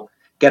Moore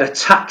get a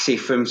taxi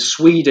from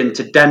Sweden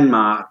to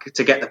Denmark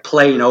to get the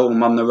plane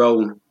home on their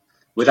own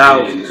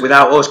without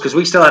us, because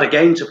we still had a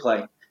game to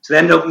play. So they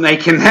ended up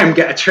making them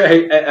get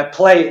a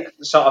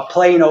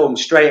plane home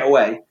straight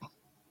away,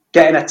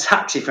 getting a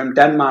taxi from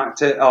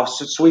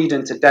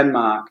Sweden to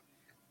Denmark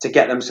to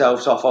get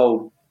themselves off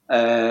home.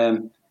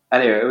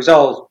 Anyway, it was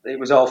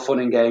all fun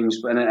and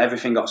games, and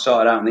everything got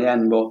sorted out in the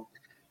end. But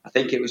I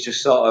think it was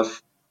just sort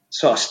of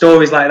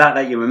stories like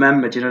that you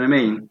remember. Do you know what I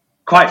mean?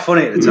 Quite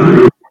funny at the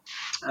time.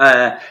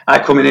 I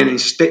coming in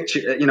stitch,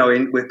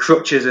 with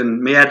crutches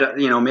and my head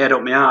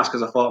up my arse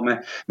because I thought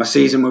my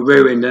season were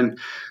ruined, and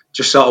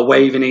just sort of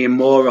waving Ian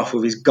Moore off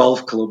with his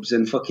golf clubs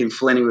and fucking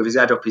Flinny with his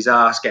head up his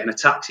arse, getting a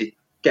taxi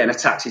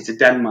to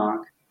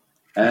Denmark.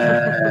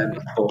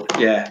 But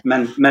yeah,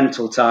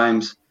 mental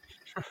times.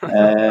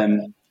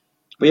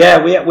 But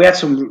yeah, we had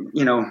some,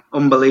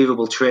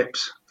 unbelievable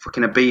trips.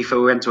 Fucking Ibiza,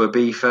 we went to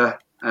Ibiza.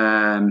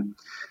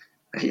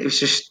 It was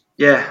just,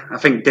 I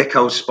think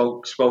Dicko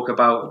spoke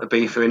about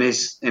Ibiza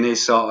in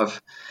his sort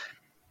of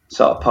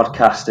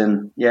podcast,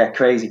 and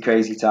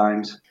crazy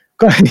times.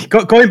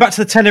 Going back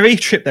to the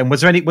Tenerife trip, then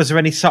was there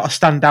any sort of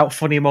standout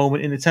funny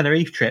moment in the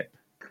Tenerife trip?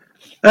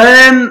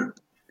 I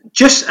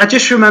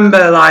just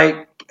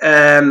remember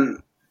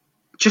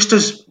just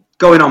us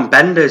going on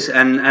benders,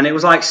 and it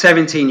was like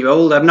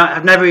 17-year-old.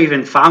 I've never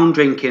even found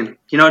drinking.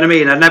 You know what I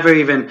mean?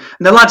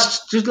 The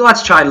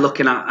lads try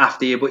looking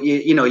after you, but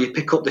you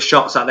pick up the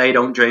shots that they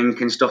don't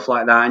drink and stuff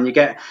like that, and you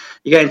get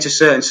into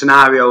certain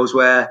scenarios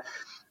where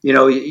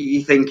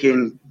you're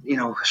thinking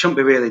I shouldn't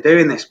be really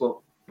doing this, but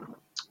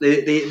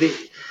the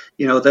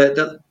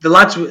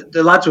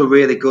lads were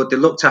really good. They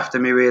looked after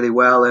me really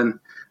well, and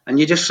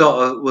you just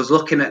sort of was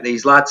looking at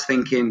these lads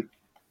thinking,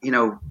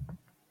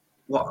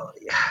 what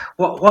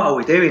are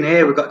we doing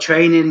here? We've got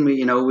training.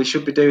 We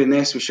should be doing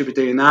this. We should be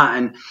doing that.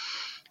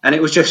 And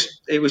it was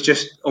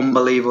just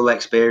unbelievable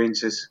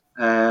experiences.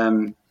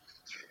 The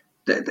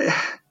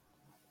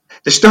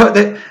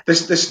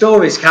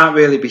stories can't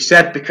really be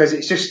said because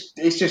it's just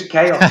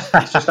chaos.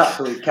 It's just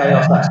absolute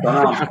chaos that's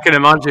gone on. I can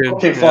imagine.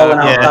 Fucking falling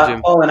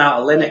out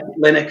of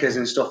Linekers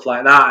and stuff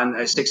like that. And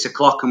at 6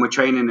 o'clock, and we're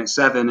training at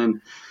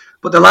 7.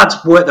 But the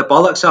lads worked the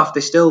bollocks off.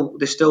 They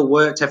still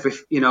worked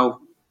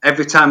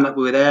every time that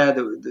we were there.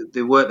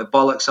 They worked the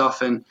bollocks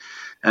off, and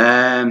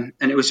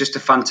it was just a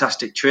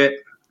fantastic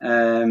trip.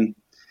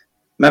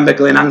 Remember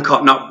Glenn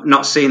Hancock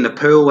not seeing the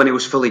pool when he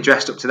was fully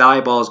dressed up to the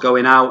eyeballs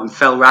going out and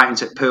fell right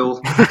into the pool.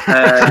 So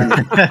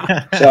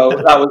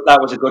that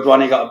was a good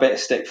one. He got a bit of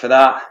stick for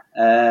that.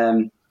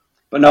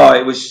 But no,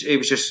 it was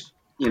just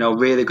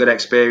really good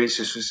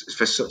experiences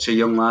for such a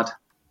young lad.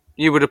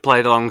 You would have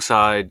played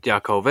alongside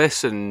Jarko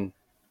Viss and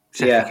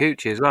Shefki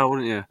Kuchi as well,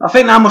 wouldn't you? I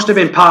think that must have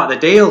been part of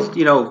the deal.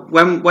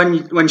 When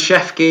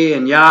Shefki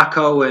and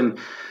Jarko and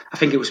I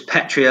think it was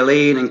Petri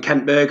Aline and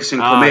Kent Bergerson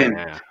come in.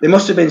 Yeah. There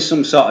must have been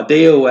some sort of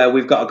deal where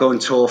we've got to go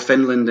and tour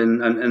Finland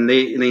and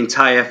the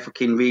entire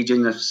fucking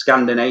region of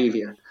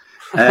Scandinavia.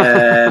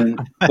 But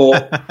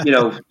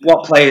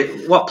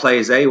what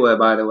players they were,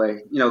 by the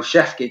way.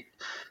 Shefki.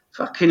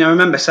 Fucking, I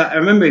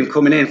remember him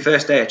coming in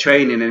first day of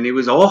training and he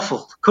was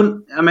awful. I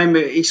remember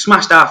he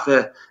smashed half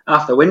the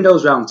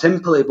windows round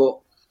Timperley, but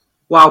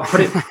wow,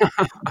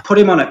 put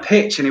him on a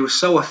pitch and he was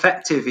so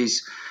effective.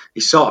 His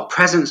sort of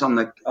presence on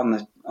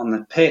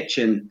the pitch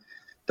and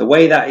the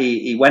way that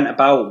he went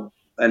about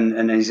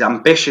and his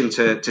ambition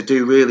to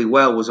do really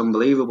well was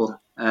unbelievable.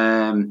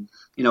 Jarko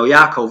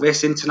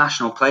Viss,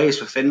 international players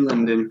for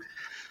Finland, and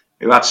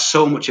who had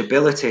so much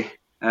ability.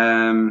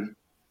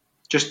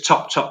 Just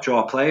top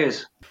draw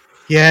players.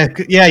 Yeah,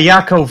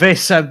 Jarko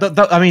Viss.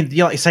 I mean,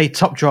 like you say,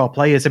 top draw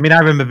players. I mean, I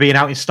remember being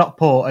out in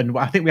Stockport, and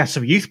I think we had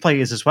some youth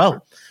players as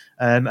well.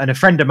 And a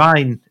friend of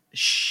mine,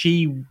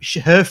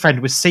 her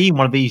friend was seeing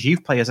one of these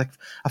youth players.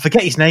 I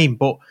forget his name,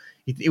 but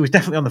it was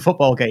definitely on the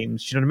football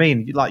games. Do you know what I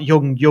mean? Like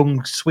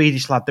young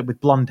Swedish lad with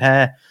blonde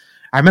hair.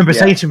 I remember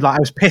saying to him, like,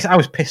 I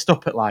was pissed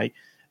up at like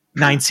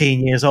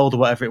 19 years old or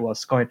whatever it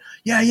was, going,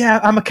 yeah,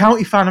 I'm a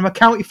county fan.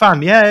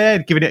 Yeah,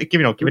 giving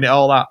it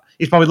all that.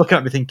 He's probably looking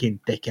at me thinking,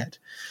 dickhead.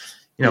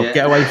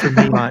 Get away from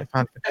me, like,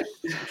 kind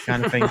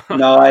of thing.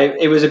 No,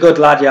 he was a good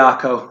lad,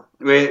 Jarko.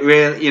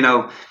 Really,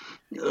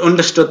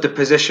 understood the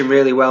position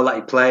really well that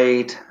he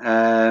played.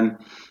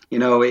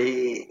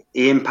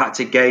 He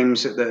impacted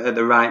games at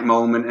the right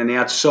moment, and he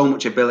had so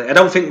much ability. I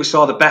don't think we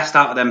saw the best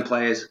out of them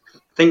players. I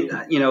think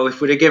that, if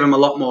we'd have given them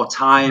a lot more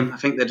time, I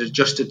think they'd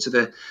adjusted to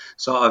the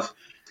sort of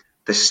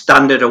the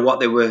standard of what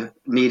they were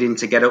needing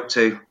to get up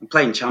to.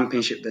 Playing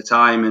championship at the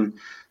time, and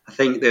I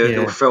think they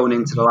were thrown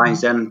into the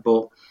Lions Den,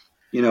 but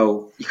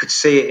you could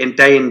see it in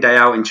day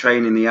out in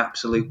training, the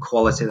absolute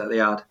quality that they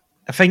had.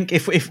 I think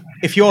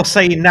if you're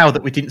saying now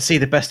that we didn't see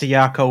the best of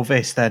Jarko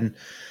Viss, then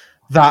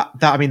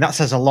that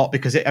says a lot,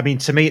 because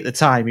to me at the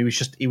time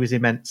he was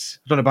immense.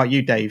 I don't know about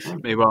you, Dave.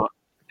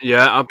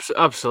 Yeah,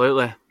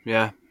 absolutely.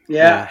 Yeah,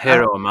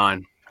 hero of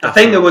mine. Definitely. I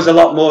think there was a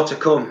lot more to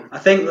come. I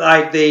think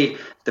like the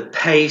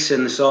pace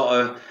and the sort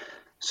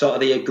of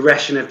the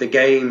aggression of the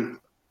game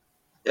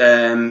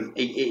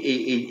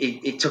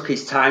It took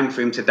his time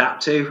for him to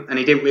adapt to, and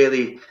he didn't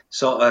really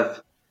sort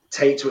of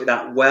take to it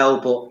that well.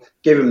 But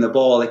give him the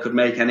ball, he could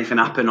make anything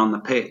happen on the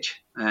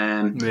pitch.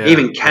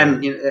 Even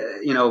Ken,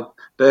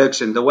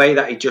 Bergson, the way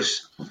that he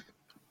just.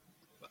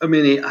 I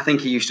mean, I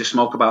think he used to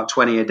smoke about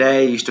 20 a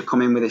day. He used to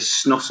come in with his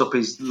snuffs up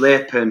his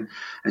lip and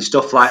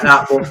stuff like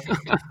that. But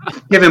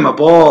give him a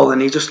ball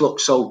and he just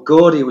looked so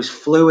good. He was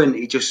fluent.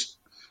 He just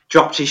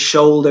dropped his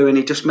shoulder and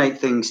he just made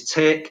things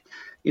tick.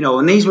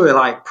 And these were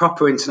like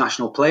proper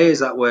international players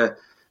that were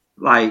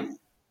like,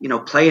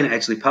 playing at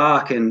Edgeley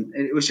Park. And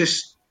it was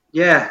just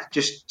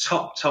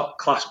top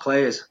class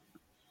players.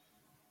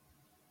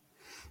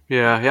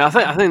 Yeah.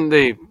 I think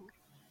the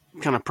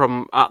kind of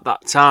problem at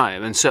that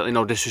time, and certainly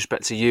no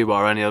disrespect to you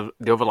or any of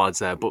the other lads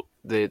there, but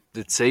the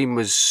team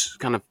was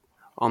kind of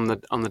on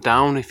the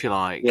down, if you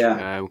like,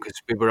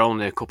 because we were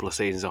only a couple of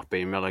seasons off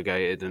being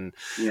relegated, and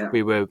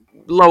we were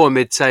lower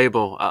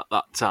mid-table at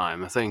that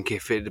time. I think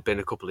if it had been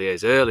a couple of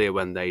years earlier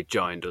when they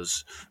joined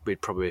us, we'd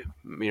probably,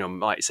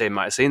 like you say,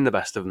 might have seen the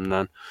best of them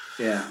then.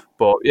 Yeah.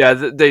 But yeah,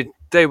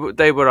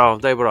 they were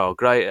all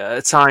great at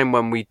a time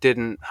when we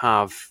didn't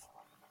have,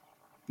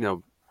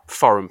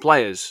 foreign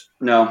players.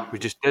 No, we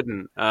just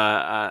didn't,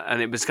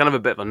 and it was kind of a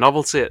bit of a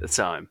novelty at the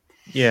time.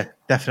 Yeah,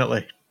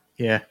 definitely.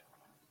 Yeah.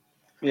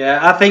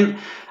 I think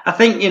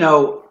you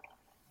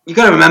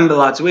got to remember,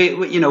 lads. We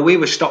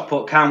were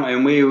Stockport County,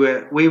 and we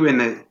were in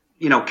the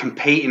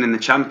competing in the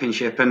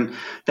championship, and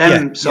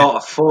then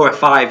 4 or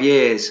 5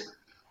 years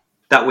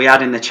that we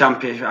had in the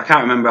championship. I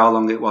can't remember how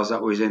long it was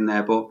that we was in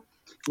there, but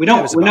we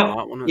not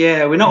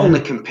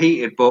only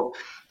competed, but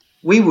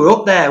we were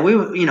up there. We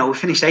were, we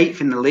finished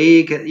 8th in the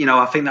league.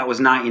 I think that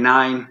was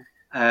 99,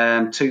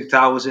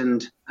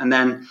 2000, and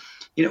then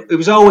there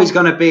was always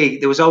going to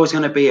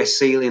be a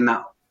ceiling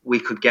that we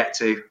could get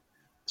to,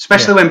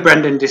 especially when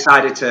Brendan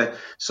decided to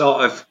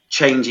sort of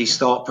change his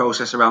thought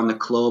process around the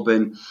club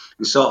and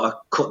sort of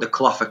cut the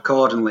cloth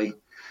accordingly.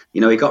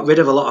 He got rid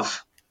of a lot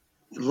of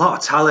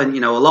talent,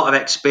 a lot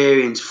of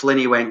experience.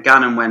 Flinney went,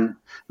 Gannon went,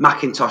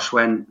 McIntosh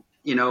went.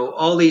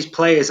 All these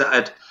players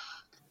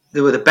they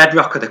were the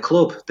bedrock of the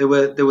club. They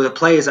were the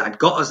players that had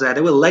got us there.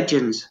 They were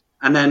legends.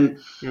 And then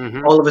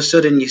all of a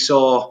sudden you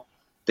saw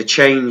the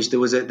change. There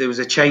was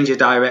a change of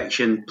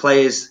direction.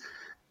 Players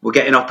were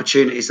getting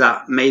opportunities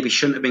that maybe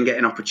shouldn't have been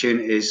getting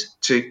opportunities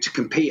to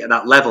compete at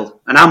that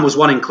level. And Am was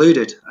one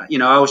included.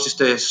 I was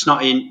just a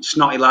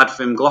snotty lad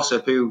from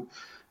Glossop who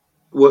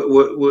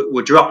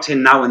were dropped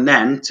in now and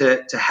then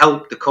to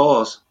help the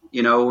cause.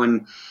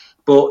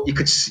 But you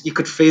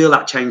could feel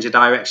that change of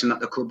direction that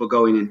the club were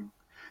going in.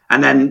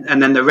 And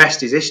then the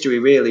rest is history,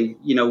 really.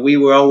 We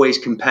were always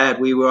compared.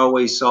 We were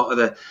always sort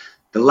of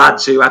the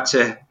lads who had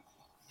to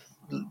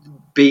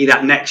be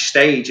that next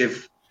stage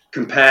of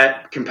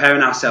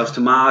comparing ourselves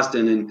to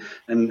Marsden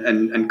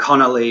and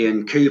Connolly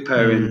and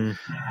Cooper,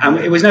 and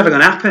it was never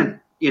going to happen.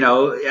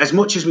 As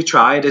much as we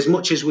tried, as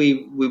much as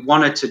we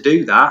wanted to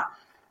do that,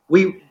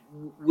 we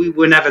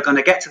were never going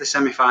to get to the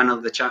semi-final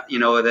of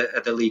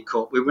the League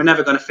Cup. We were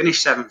never going to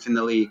finish 7th in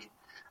the league.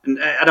 And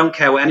I don't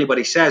care what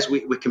anybody says.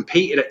 We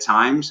competed at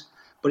times,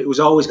 but it was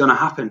always going to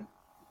happen.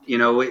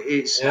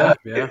 It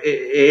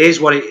is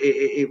what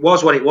it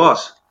was. What it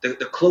was.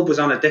 The club was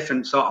on a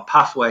different sort of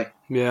pathway.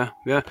 Yeah,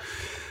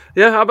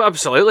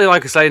 absolutely.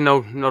 Like I say,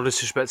 no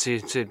disrespect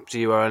to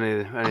you or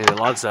any of the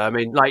lads there. I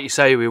mean, like you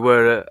say, we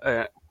were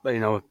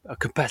a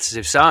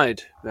competitive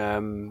side.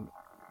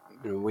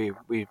 We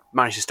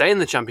managed to stay in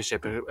the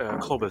championship, a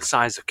club of the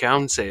size of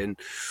county and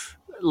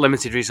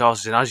limited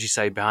resources, and as you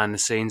say, behind the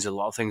scenes, a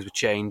lot of things were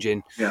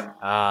changing,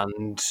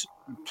 and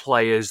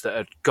players that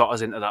had got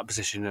us into that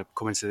position are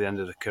coming to the end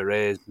of their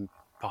careers,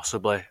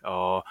 possibly,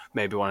 or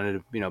maybe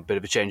wanted a bit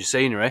of a change of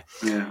scenery.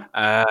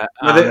 A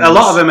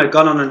lot of them had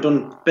gone on and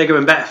done bigger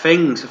and better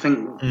things. I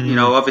think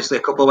obviously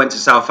a couple went to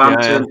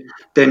Southampton.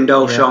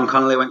 Dindo, Sean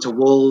Connolly went to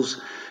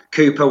Wolves.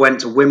 Cooper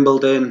went to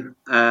Wimbledon.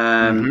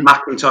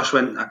 McIntosh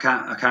went. I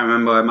can't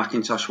remember where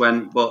McIntosh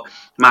went, but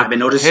might have been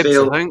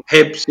Huddersfield.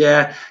 Hibs,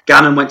 yeah.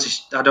 Gannon went to.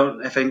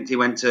 I think he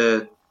went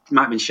to.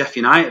 Might have been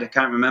Sheffield United. I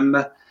can't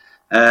remember.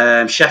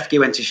 Shefke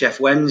went to Sheff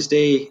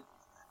Wednesday.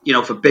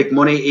 For big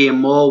money. Ian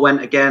Moore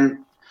went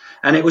again,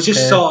 and it was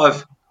just sort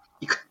of.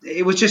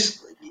 It was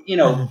just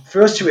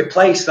for us to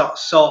replace them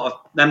sort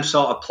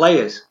of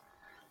players.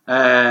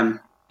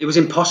 It was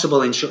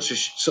impossible in such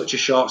a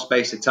short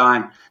space of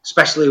time,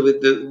 especially with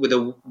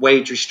the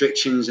wage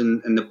restrictions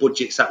and the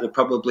budgets that were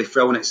probably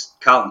thrown at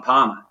Carlton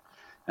Palmer.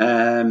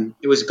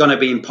 It was going to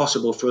be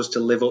impossible for us to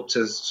live up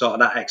to sort of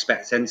that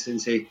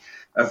expectancy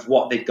of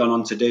what they'd gone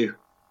on to do.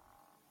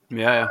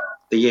 Yeah.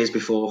 The years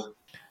before.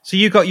 So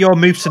you got your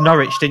move to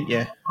Norwich, didn't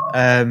you?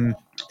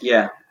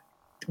 Yeah.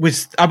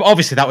 Was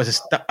obviously I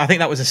think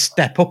that was a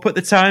step up at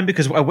the time,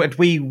 because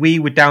we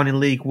were down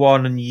in League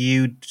One and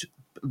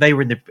they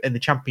were in the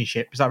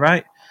Championship. Is that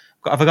right?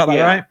 Have I got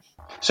that right?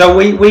 So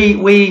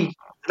we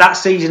that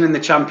season in the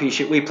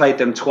Championship we played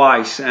them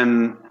twice,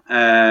 and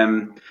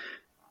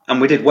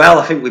we did well.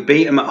 I think we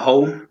beat them at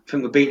home. I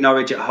think we beat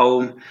Norwich at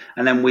home,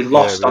 and then we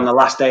lost on the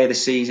last day of the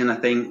season. I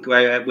think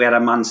where we had a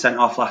man sent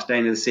off last day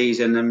of the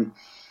season, and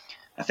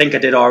I think I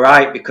did all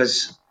right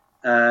because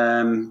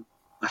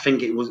I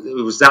think it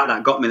was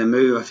that got me the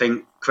move. I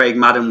think Craig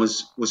Madden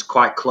was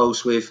quite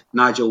close with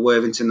Nigel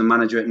Worthington, the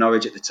manager at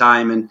Norwich at the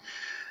time, and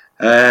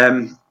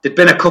there'd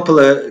been a couple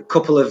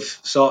of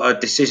sort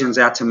of decisions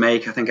I had to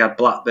make. I think I had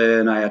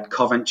Blackburn, I had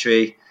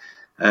Coventry,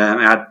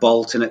 I had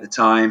Bolton at the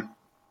time.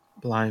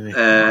 Blimey.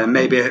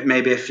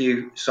 Maybe a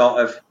few sort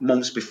of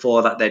months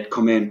before that they'd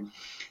come in,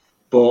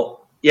 but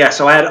yeah.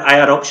 So I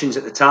had options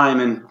at the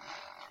time, and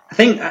I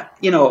think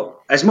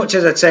as much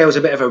as I'd say I was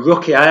a bit of a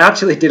rookie, I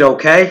actually did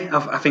okay.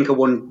 I think I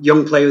won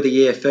Young Player of the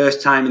Year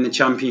first time in the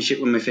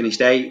Championship when we finished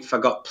 8th. I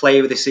got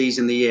Player of the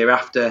Season the year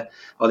after,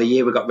 or the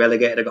year we got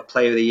relegated. I got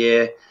Player of the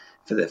Year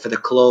for the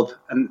club,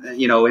 and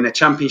in a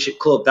Championship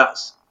club,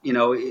 that's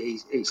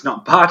it's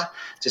not bad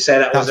to say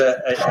that was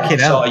a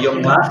sort of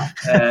young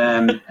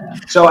lad.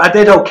 So I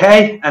did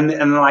okay,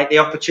 and like the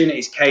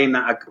opportunities came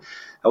that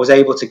I was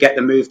able to get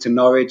the move to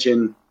Norwich,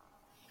 and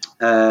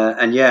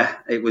yeah,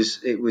 it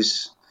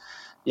was.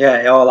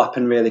 Yeah, it all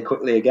happened really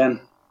quickly again.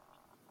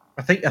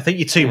 I think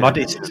you're too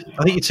modest.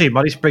 I think you're too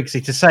modest,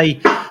 Briggsy, to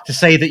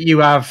say that you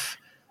have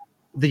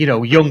the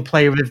young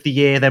player of the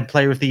year, then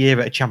player of the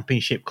year at a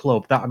Championship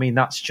club.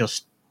 That's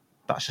just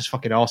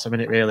fucking awesome,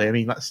 isn't it? Really, I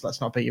mean,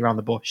 let's not beat you around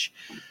the bush.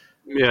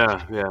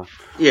 Yeah.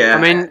 I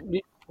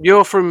mean,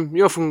 you're from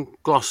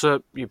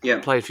Glossop. You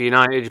played for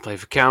United. You played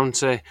for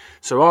County.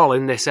 So all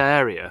in this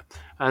area,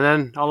 and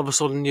then all of a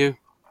sudden you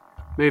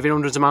moving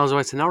hundreds of miles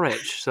away to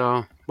Norwich.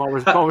 So what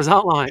was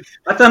that like?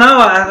 I don't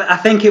know. I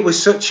think it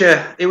was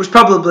it was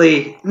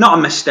probably not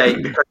a mistake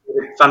because it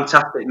was a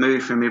fantastic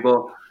move for me,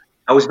 but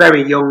I was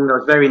very young. I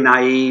was very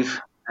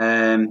naive.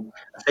 I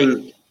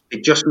think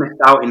it just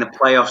missed out in the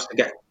playoffs to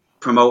get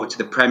promoted to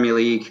the Premier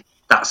League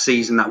that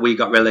season that we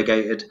got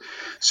relegated.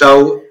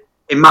 So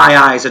in my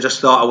eyes, I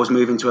just thought I was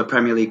moving to a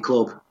Premier League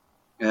club.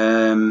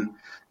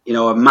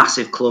 A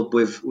massive club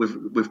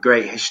with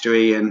great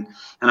history, and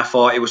I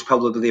thought it was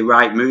probably the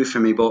right move for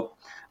me. But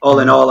all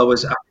in all, I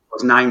was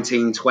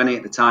 19, 20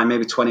 at the time,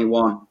 maybe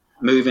 21,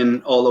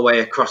 moving all the way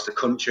across the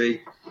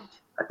country.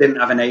 I didn't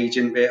have an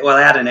agent. Well,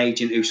 I had an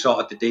agent who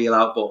sorted the deal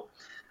out, but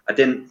I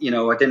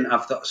didn't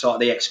have sort of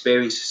the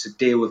experience to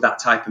deal with that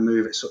type of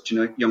move at such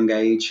a young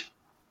age.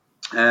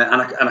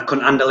 And I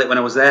couldn't handle it when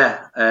I was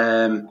there.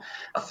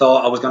 I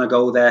thought I was going to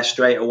go there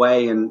straight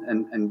away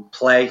and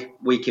play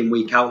week in,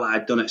 week out like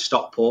I'd done at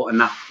Stockport,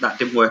 and that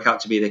didn't work out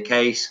to be the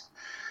case.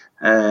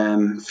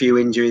 Few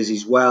injuries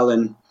as well,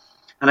 and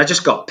I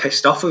just got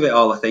pissed off with it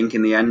all, I think,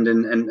 in the end,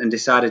 and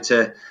decided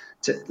to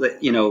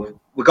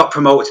we got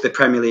promoted to the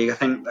Premier League. I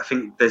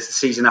think the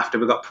season after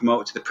we got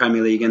promoted to the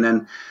Premier League, and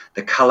then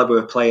the calibre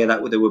of player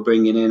that they were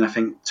bringing in. I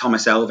think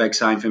Thomas Elveg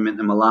signed from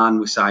Inter Milan.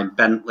 We signed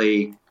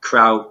Bentley,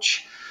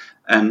 Crouch.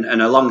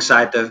 And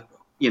alongside the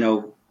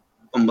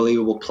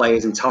unbelievable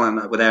players and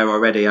talent that were there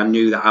already, I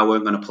knew that I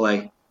weren't going to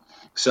play.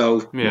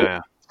 So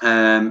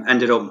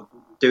ended up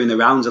doing the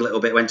rounds a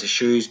little bit. Went to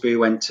Shrewsbury,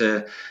 went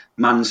to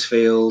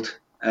Mansfield,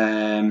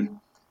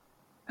 and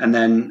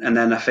then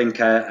I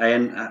think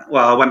I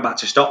went back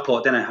to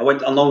Stockport, didn't I? I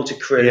went on loan to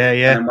Crewe,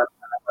 and went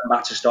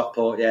back to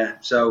Stockport. Yeah,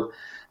 so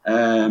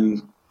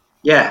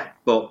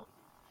but.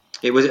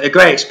 It was a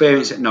great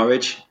experience at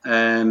Norwich.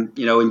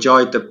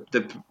 Enjoyed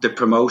the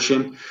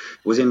promotion,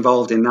 was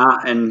involved in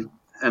that, and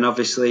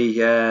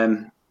obviously,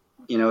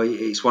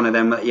 it's one of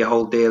them that you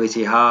hold dearly to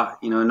your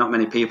heart. Not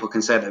many people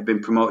can say that they've been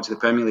promoted to the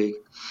Premier League.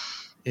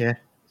 Yeah,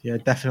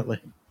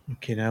 definitely.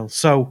 Okay, now,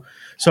 so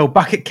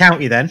back at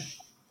County then,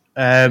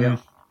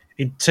 in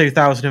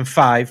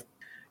 2005.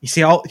 You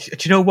see, do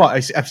you know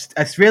what?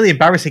 It's really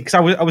embarrassing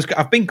because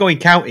I've been going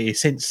County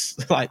since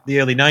like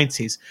the early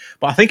 90s,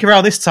 but I think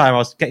around this time I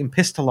was getting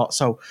pissed a lot.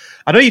 So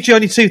I know you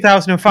joined in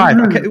 2005.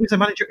 Who was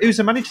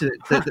the manager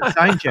that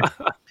signed you?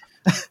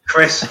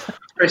 Chris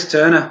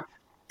Turner.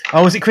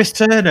 Oh, was it Chris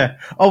Turner?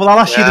 Oh well, I'll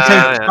ask you the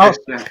same.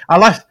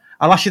 I'll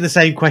ask you the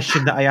same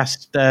question that I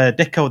asked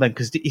Dicko then,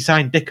 because he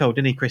signed Dicko,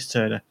 didn't he, Chris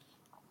Turner?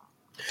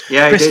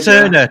 Yeah, Chris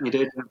Turner. He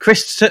did.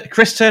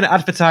 Chris Turner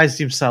advertised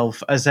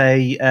himself as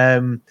a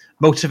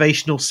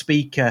motivational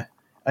speaker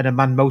and a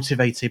man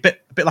motivator, a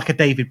bit like a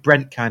David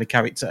Brent kind of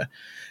character.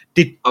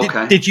 Did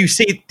you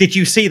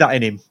see that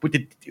in him?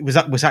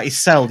 Was that his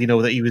sell?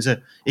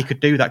 That he could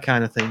do that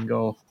kind of thing,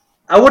 or?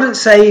 I wouldn't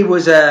say he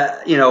was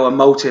a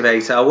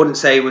motivator. I wouldn't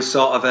say he was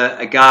sort of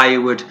a guy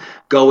who would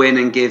go in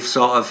and give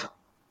sort of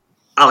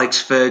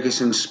Alex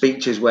Ferguson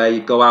speeches where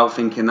you go out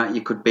thinking that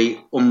you could beat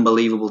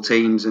unbelievable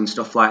teams and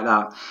stuff like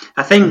that.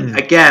 I think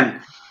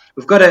again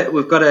we've got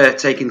to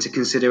take into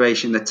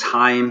consideration the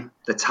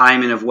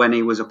timing of when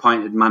he was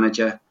appointed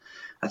manager.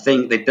 I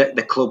think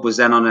the club was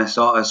then on a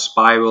sort of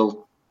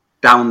spiral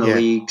down the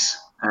leagues.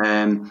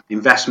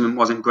 Investment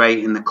wasn't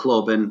great in the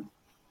club, and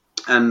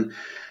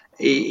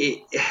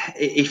he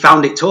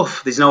found it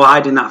tough. There's no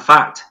hiding that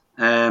fact.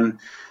 I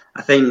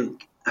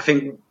think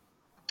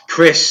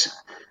Chris,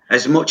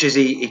 as much as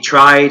he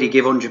tried, he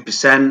gave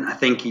 100%. I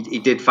think he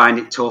did find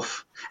it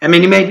tough. I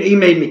mean, he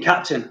made me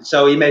captain,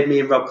 so he made me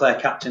and Rob Clare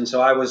captain.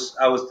 So I was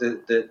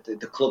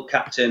the club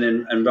captain,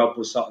 and Rob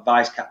was sort of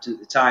vice captain at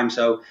the time.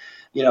 So,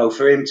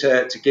 for him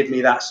to give me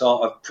that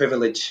sort of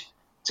privilege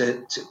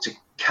to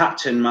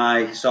captain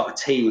my sort of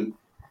team,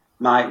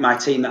 my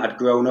team that I'd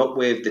grown up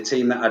with, the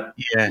team that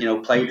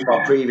I'd played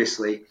for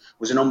previously,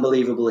 was an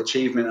unbelievable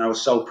achievement, and I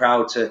was so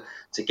proud to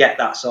get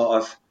that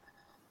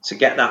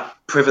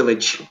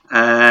privilege.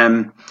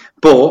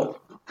 But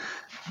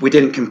we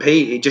didn't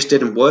compete. It just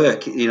didn't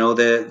work.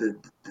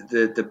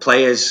 The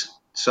players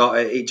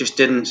it just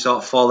didn't sort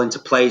of fall into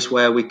place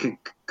where we could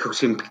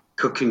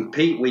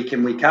compete week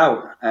in, week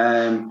out.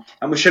 And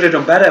we should have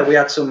done better. We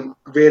had some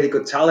really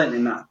good talent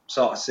in that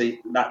sort of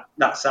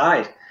that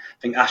side.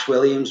 I think Ash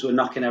Williams were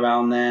knocking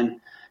around then.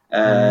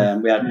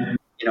 We had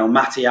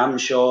Matty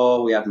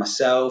Amshaw. We had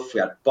myself. We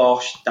had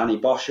Bosch, Danny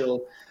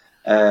Boschel.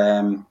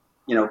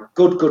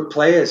 Good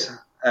players.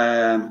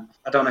 I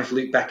don't know if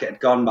Luke Beckett had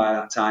gone by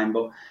that time,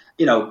 but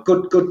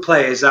good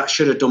players that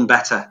should have done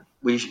better.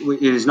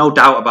 There's no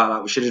doubt about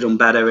that. We should have done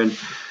better, and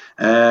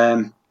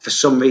for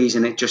some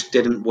reason it just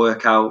didn't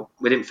work out.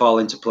 We didn't fall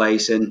into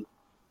place, and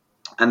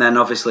then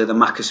obviously the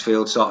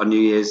Macclesfield sort of New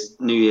Year's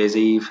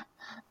Eve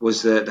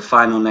was the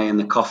final nail in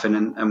the coffin,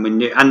 and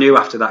I knew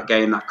after that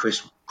game that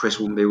Chris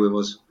wouldn't be with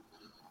us.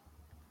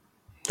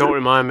 Don't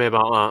remind me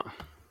about that.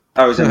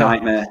 That was a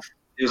nightmare.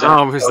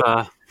 I was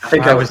there. I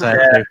think I was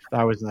there too.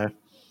 I was there.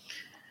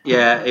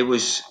 Yeah, it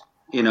was.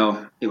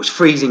 It was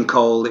freezing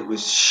cold. It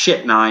was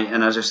shit night,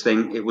 and I just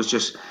think it was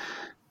just,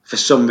 for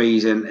some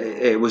reason,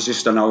 it was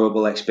just an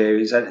horrible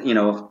experience. It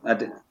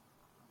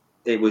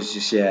was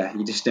just,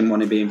 you just didn't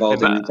want to be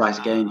involved in these types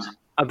of games.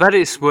 I bet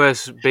it's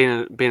worse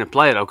being a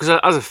player though, because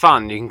as a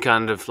fan, you can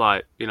kind of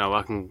I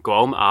can go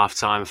home at half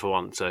time if I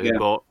want to,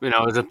 but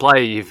as a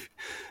player,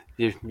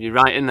 you're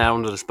right in there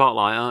under the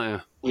spotlight, aren't you?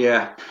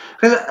 Yeah,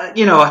 because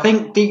I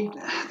think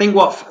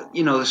what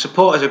the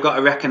supporters have got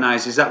to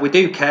recognise is that we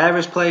do care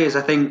as players.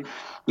 I think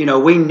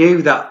we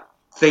knew that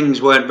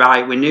things weren't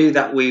right. We knew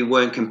that we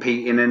weren't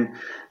competing,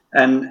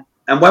 and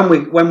when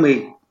we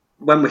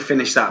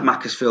finished that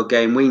Macclesfield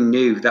game, we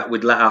knew that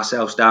we'd let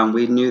ourselves down.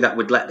 We knew that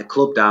we'd let the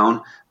club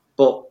down,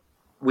 but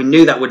we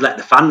knew that we'd let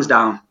the fans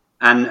down,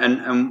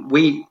 and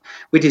we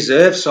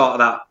deserved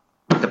sort of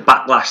the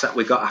backlash that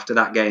we got after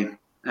that game.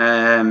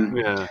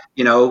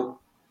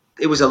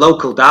 It was a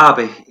local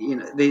derby.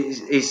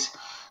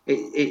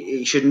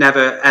 It should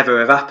never ever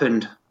have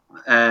happened,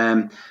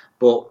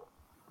 but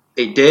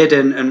it did,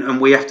 and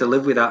we have to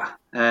live with that.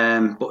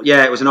 But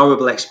yeah, it was an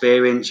horrible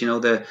experience.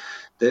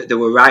 They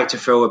were right to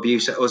throw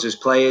abuse at us as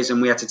players,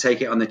 and we had to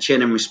take it on the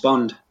chin and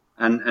respond.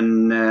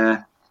 And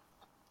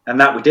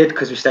that we did,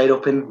 because we stayed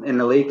up in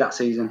the league that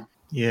season.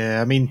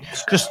 Yeah, I mean,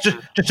 just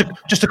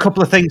a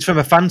couple of things from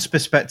a fan's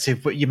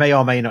perspective, but you may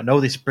or may not know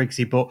this,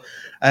 Briggsy, but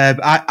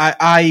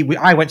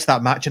I went to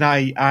that match and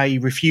I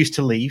refused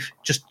to leave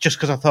just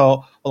because I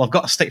thought, well, I've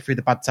got to stick through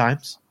the bad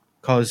times,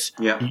 because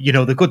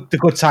the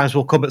good times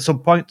will come at some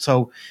point,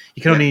 so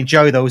you can only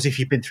enjoy those if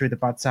you've been through the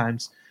bad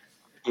times.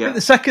 Yeah. But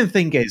the second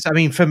thing is, I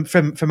mean,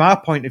 from our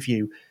point of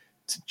view,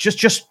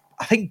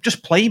 I think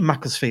just playing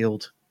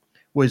Macclesfield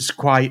was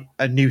quite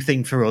a new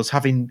thing for us,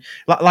 having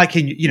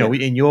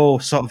in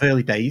your sort of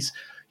early days,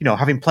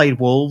 having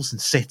played Wolves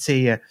and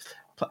City,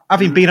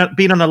 having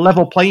been on a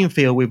level playing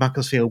field with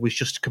Macclesfield was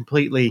just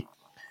completely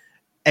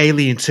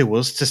alien to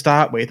us to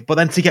start with. But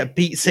then to get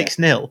beat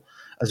 6-0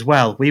 as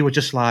well, we were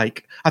just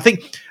like, I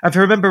think if I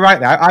remember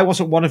rightly, I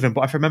wasn't one of them,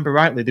 but if I remember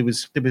rightly, there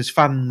was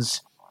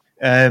fans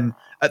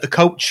at the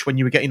coach when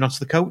you were getting onto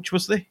the coach,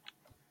 was there?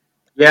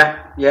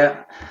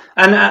 Yeah.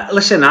 And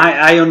listen,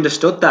 I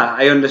understood that.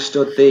 I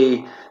understood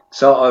the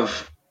sort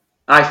of,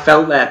 I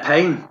felt their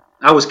pain.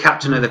 I was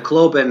captain of the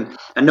club, and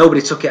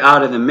nobody took it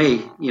harder than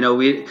me.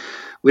 We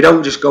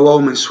don't just go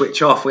home and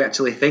switch off. We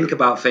actually think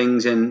about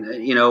things, and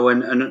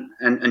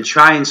and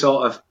try and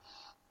sort of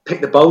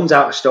pick the bones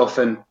out of stuff.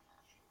 And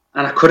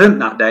I couldn't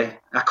that day.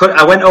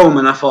 I went home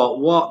and I thought,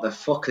 what the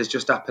fuck has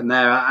just happened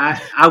there?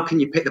 How can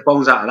you pick the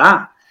bones out of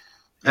that?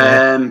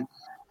 Yeah.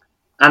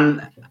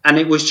 And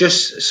it was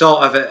just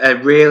sort of a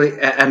really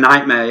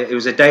nightmare. It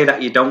was a day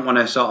that you don't want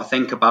to sort of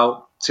think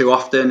about too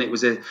often. It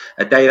was a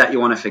day that you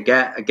want to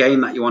forget, a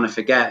game that you want to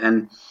forget.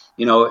 And,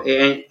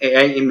 it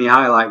ain't in my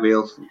highlight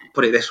reel,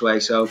 put it this way.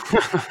 So,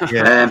 but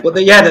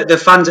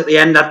the fans at the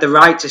end had the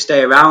right to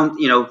stay around.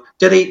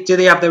 Do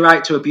they have the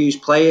right to abuse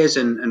players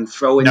and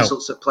throw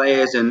insults at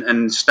players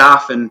and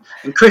staff? And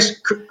Chris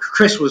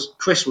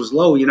was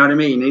low, you know what I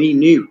mean? And he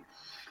knew.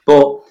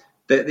 But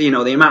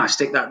the amount of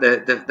stick that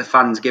the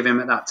fans give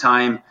him at that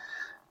time,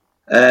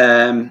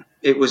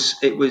 it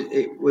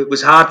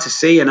was hard to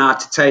see and hard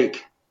to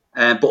take,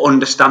 but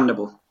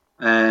understandable.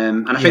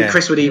 And I think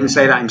Chris would even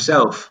say that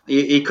himself.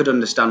 He could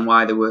understand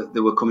why they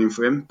were coming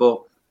for him,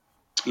 but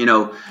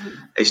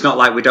it's not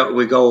like we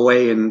go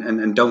away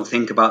and don't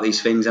think about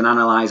these things and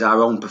analyse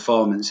our own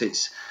performance.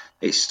 It's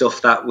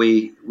stuff that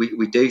we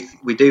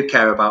do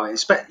care about.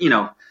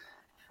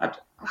 Like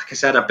I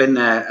said, I'd been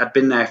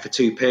there for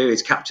 2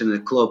 periods, captain of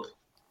the club.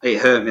 It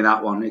hurt me,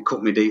 that one. It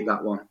cut me deep,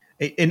 that one.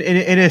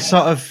 in a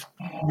sort of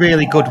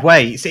really good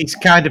way. It's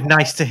kind of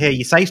nice to hear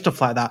you say stuff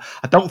like that.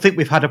 I don't think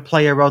we've had a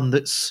player on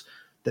that's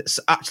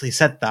actually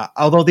said that.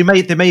 Although they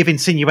may have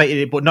insinuated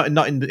it, but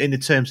not in the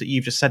terms that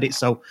you've just said it.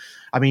 So,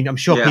 I mean, I'm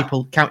sure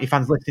people, County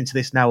fans listening to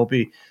this now, will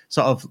be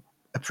sort of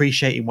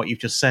appreciating what you've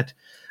just said.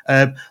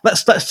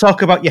 Let's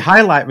talk about your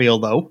highlight reel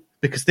though,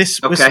 because this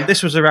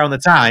was around the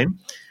time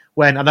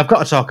when, and I've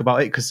got to talk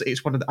about it because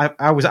it's one of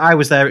I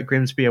was there at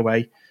Grimsby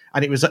away.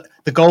 And it was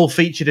the goal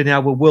featured in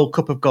our World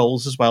Cup of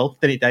goals as well,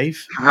 didn't it,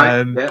 Dave?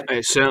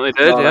 It certainly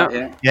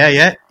did.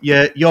 Yeah.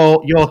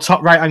 Your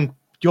top right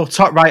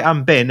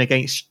hand bin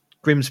against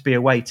Grimsby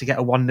away to get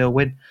a 1-0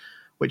 win,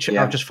 which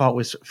I just thought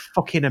was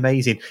fucking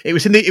amazing. It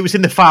was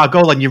in the far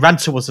goal, and you ran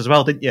to us as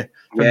well, didn't you,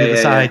 from the other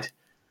side?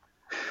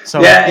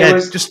 So it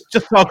was just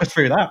talk us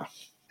through that.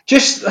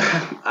 Just like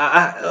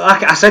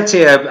I said to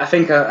you, I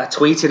think I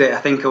tweeted it.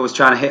 I think I was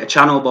trying to hit a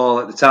channel ball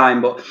at the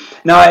time, but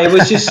no, it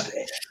was just.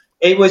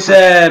 It was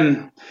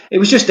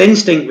just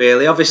instinct,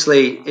 really.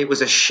 Obviously, it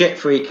was a shit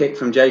free kick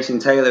from Jason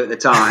Taylor at the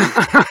time.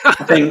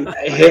 I think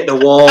it hit the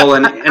wall,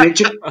 and it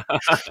just,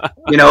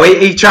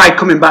 he tried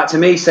coming back to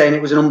me saying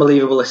it was an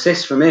unbelievable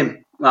assist from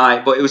him.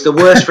 But it was the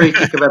worst free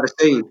kick I've ever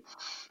seen,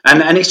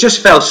 and it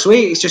just felt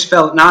sweet. It just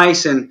felt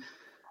nice, and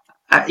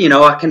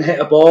I can hit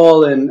a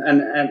ball, and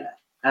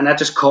I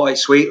just caught it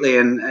sweetly,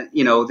 and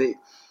it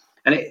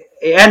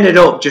ended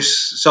up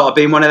just sort of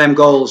being one of them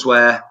goals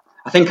where.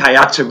 I think I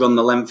had to run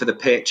the length of the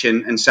pitch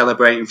and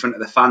celebrate in front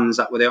of the fans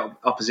that were the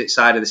opposite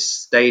side of the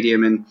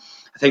stadium. And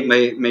I think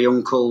my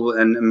uncle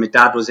and my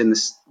dad was in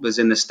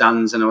the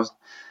stands, and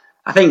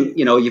I think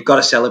you've got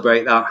to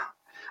celebrate that.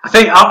 I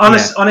think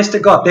honest to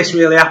God, this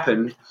really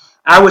happened.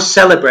 I was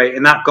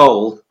celebrating that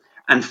goal,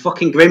 and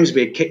fucking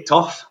Grimsby had kicked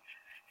off.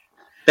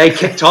 They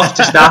kicked off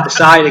to start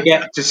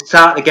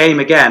the game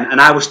again,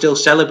 and I was still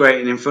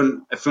celebrating in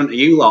front of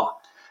you lot.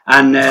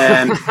 And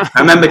I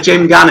remember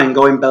Jim Gannon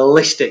going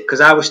ballistic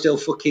because I was still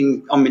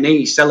fucking on my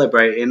knees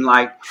celebrating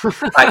like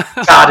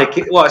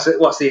Cardiff. What's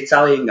the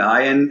Italian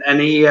guy?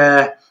 And he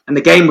and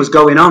the game was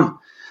going on.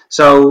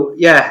 So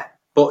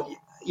but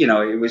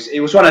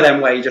it was one of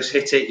them where you just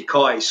hit it, you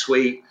caught it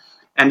sweet,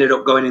 ended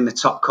up going in the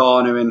top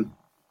corner, and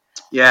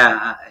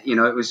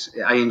it was.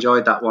 I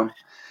enjoyed that one.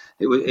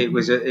 It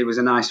was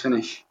a nice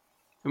finish.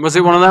 And was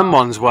it one of them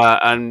ones where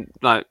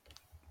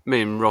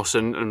me and Ross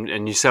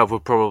and yourself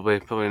would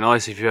probably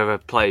nice if you ever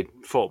played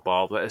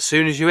football, but as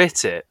soon as you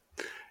hit it,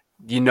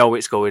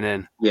 it's going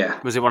in. Yeah.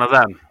 Was it one of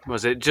them?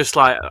 Was it just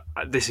like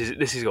this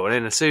is going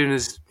in as soon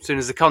as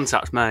the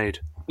contact's made?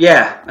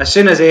 Yeah. As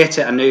soon as I hit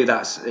it, I knew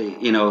that's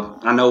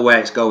I know where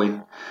it's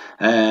going.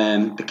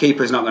 The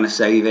keeper's not going to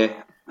save it.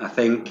 I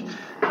think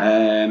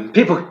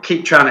people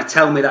keep trying to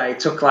tell me that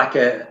it took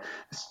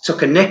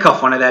a nick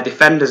off one of their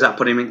defenders that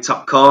put him in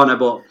top corner,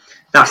 but.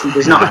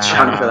 There's not a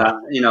chance of that.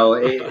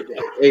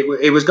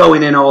 It was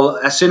going in all.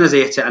 As soon as I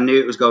hit it, I knew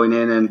it was going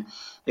in, and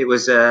it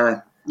was.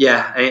 I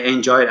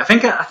enjoyed it. I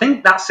think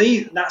that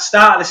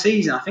start of the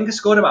season, I think I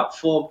scored about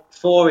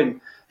four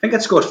in. I think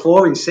I'd scored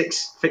 4 in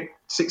 6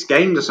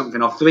 games or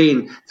something, or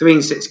 3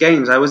 in 6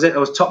 games. I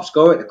was top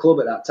scorer at the club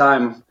at that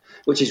time,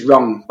 which is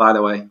wrong, by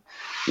the way.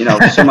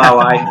 Somehow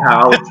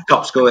I was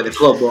top scorer at the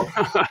club, but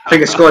I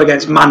think I scored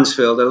against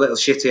Mansfield, a little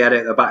shitty edit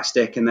at the back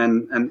stick, and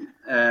then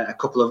a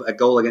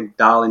goal against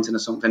Darlington or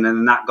something,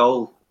 and that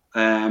goal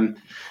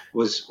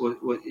was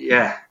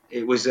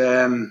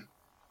an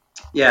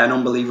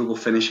unbelievable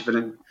finish.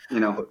 But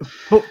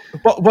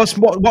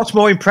what's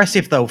more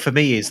impressive though for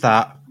me is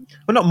that.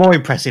 Well, not more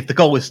impressive. The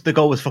goal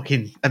was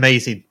fucking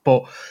amazing,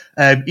 but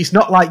it's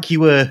not like you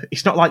were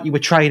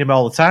trying them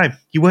all the time.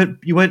 You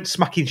weren't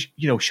smacking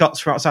shots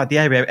from outside the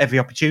area every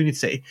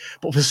opportunity,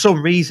 but for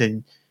some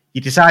reason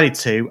you decided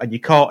to, and you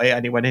caught it,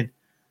 and it went in.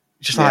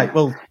 It's just like,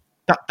 well,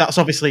 that's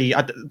obviously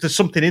there's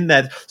something in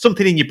there,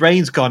 something in your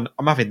brain's gone.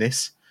 I'm having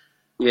this.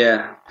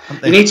 Yeah,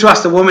 you need to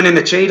ask the woman in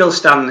the Cheadle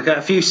stand.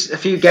 A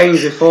few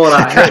games before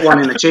that, I hit one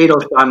in the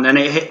Cheadle stand, and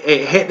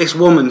it hit this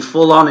woman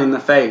full on in the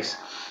face.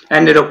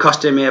 Ended up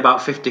costing me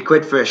about 50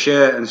 quid for a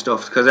shirt and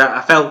stuff because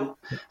I felt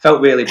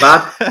really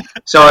bad.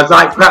 So I was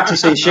like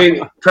practicing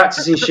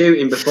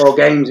shooting before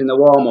games in the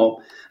warm up.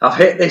 I've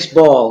hit this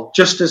ball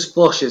just as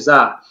flush as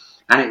that,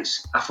 and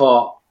I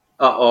thought,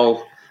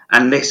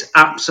 and this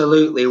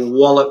absolutely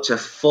walloped her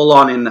full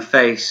on in the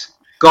face.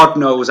 God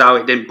knows how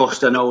it didn't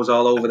bust her nose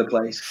all over the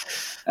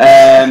place.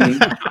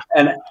 And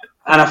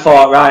I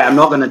thought, right, I'm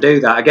not going to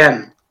do that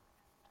again.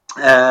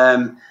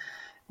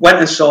 Went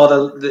and saw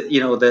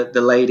the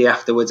lady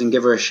afterwards and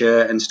give her a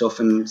shirt and stuff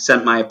and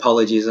sent my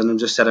apologies and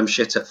just said I'm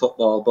shit at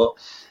football. But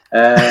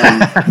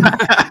and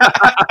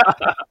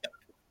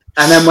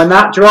then when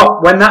that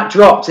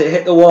dropped, it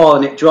hit the wall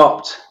and it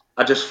dropped.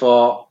 I just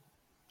thought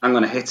I'm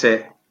going to hit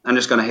it. I'm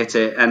just going to hit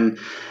it and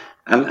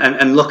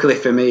luckily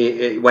for me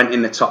it went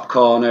in the top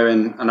corner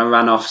and I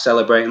ran off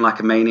celebrating like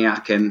a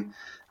maniac and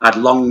I had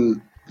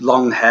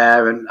long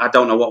hair and I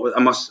don't know what was, I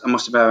must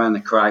have been around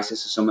the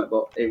crisis or something,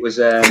 but it was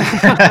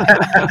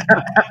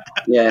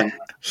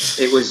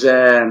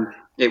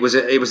it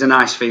was a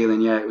nice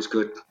feeling. Yeah, it was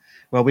good.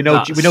 Well, we know.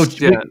 I was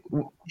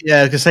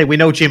gonna say we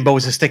know Jimbo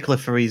is a stickler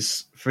for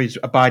his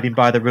abiding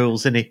by the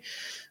rules, isn't he?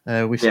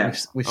 We've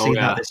seen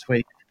that this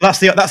week. That's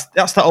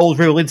the old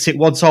rule, isn't it?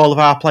 Once all of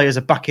our players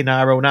are back in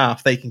our own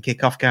half, they can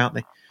kick off, can't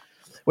they?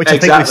 Which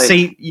exactly. I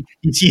think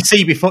you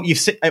see before.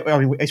 I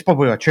mean, it's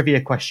probably a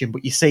trivia question,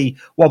 but you see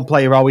one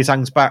player always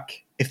hangs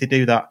back if they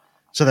do that,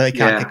 so that they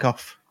can't kick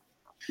off.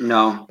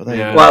 No.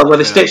 Well,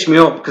 they stitched me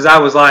up because I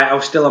was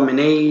still on my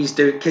knees,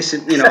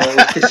 kissing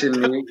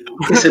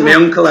my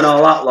uncle and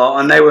all that lot,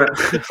 and they were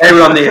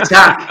on the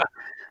attack,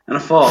 and I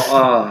thought,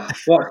 oh,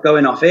 what's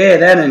going off here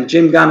then? And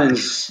Jim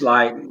Gannon's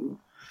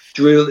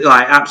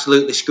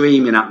absolutely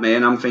screaming at me,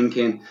 and I'm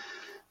thinking,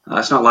 oh,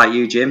 it's not like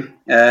you, Jim.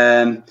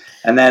 And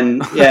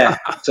then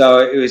so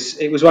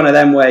it was one of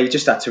them where you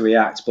just had to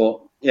react,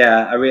 but.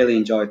 Yeah, I really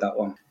enjoyed that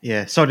one.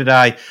 Yeah, so did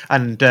I,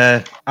 and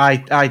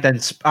I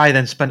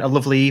then spent a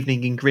lovely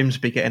evening in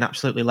Grimsby getting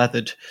absolutely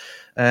leathered,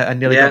 and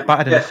nearly got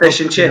battered in the club. Fish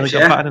and chips,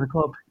 battered in the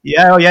club.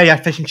 Yeah,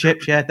 fish and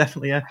chips, yeah,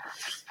 definitely, yeah.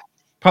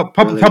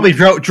 Probably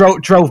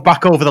drove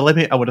back over the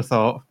limit, I would have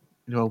thought.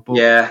 But,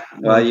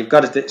 well, you've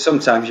got to.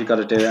 Sometimes you've got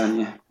to do it,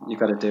 haven't you?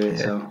 You've got to do it.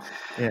 Yeah. So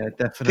yeah,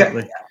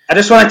 definitely. I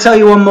just want to tell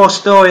you one more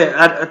story.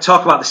 I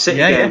talk about the City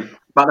game,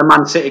 about the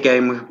Man City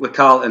game with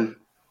Carlton.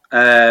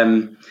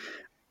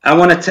 I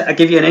want to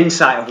give you an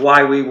insight of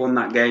why we won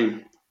that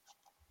game.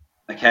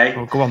 Okay?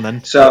 Well, go on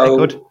then. So,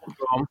 good.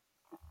 Go on.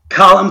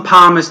 Carlton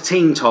Palmer's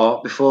team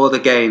talk before the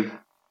game,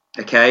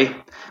 okay,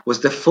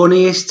 was the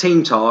funniest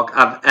team talk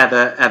I've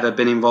ever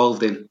been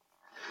involved in.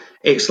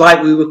 It's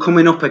like we were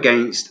coming up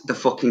against the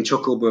fucking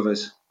Chuckle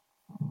Brothers,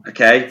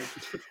 okay?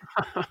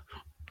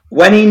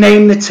 When he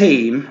named the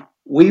team,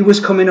 we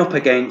was coming up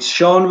against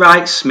Sean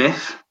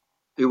Wright-Smith,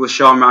 who was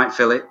Sean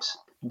Wright-Phillips,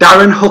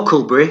 Darren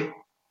Huckabee,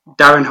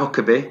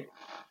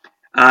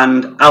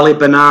 and Ali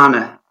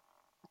Banana.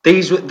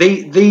 These are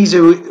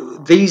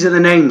the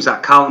names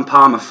that Carlton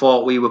Palmer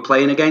thought we were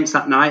playing against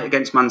that night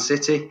against Man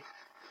City.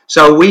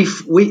 So we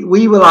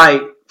were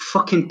like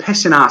fucking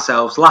pissing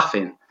ourselves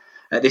laughing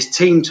at this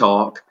team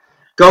talk,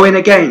 going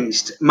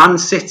against Man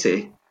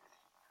City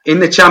in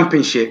the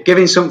Championship,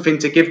 giving something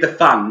to give the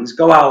fans,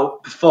 go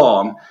out,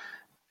 perform,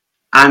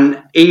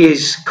 and he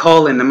is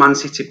calling the Man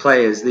City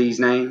players these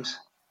names.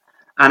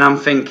 And I'm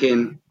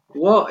thinking,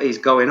 what is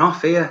going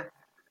off here?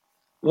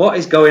 What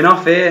is going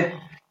off here?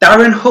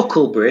 Darren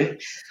Huckleberry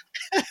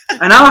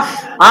and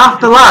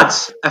half the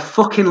lads are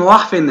fucking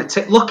laughing,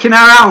 looking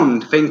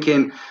around,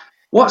 thinking,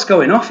 what's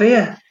going off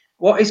here?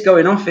 What is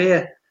going off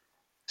here?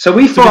 So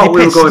we thought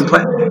we were going to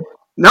play.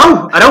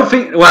 No, I don't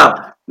think.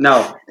 Well,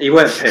 no, he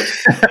weren't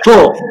pissed.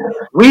 But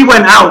we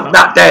went out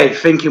that day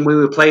thinking we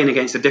were playing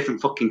against a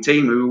different fucking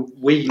team who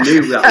we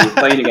knew that we were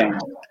playing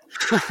against.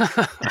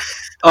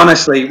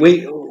 Honestly,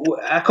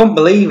 I couldn't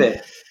believe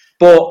it.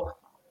 But,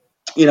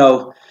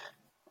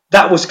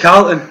 that was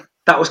Carlton.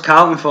 That was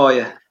Carlton for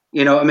you.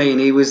 You know what I mean?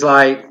 He was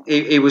like,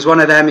 he was one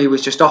of them. He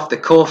was just off the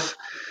cuff.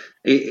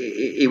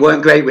 He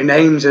weren't great with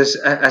names, as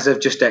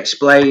I've just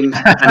explained.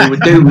 And he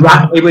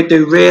would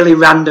do really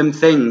random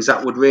things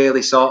that would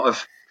really sort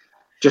of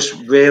just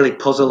really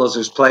puzzle us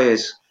as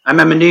players. I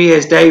remember New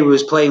Year's Day we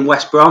was playing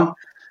West Brom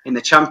in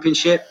the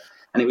Championship,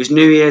 and it was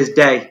New Year's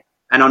Day.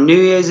 And on New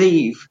Year's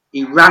Eve,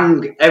 he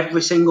rang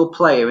every single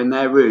player in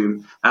their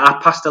room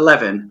at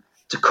 11:30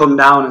 to come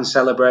down and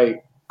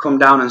celebrate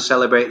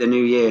the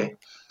new year.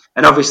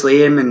 And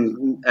obviously him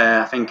and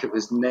I think it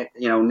was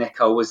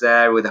Nico was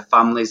there with the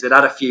families. They'd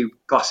had a few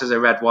glasses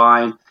of red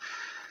wine.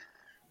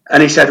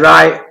 And he said,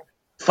 right,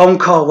 phone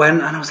call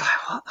went, and I was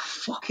like, what the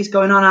fuck is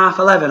going on at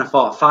 11:30? I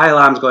thought fire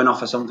alarm's going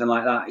off or something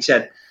like that. He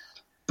said,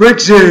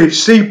 Briggs,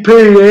 CP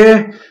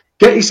here,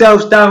 get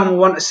yourselves down, we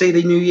want to see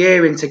the new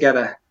year in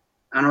together.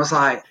 And I was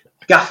like,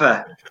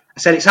 Gaffer, I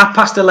said, it's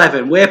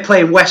 11:30. We're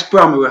playing West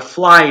Brom, who are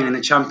flying in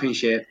the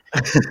Championship.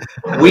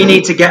 We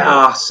need to get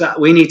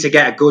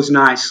a good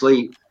night's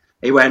sleep.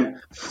 He went,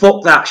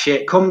 fuck that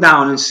shit. Come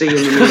down and see you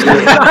in the new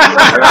year.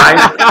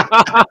 Right?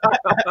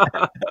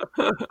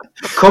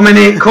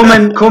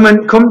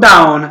 Come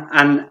down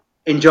and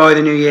enjoy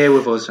the new year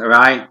with us. All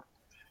right.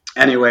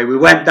 Anyway, we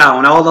went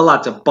down. All the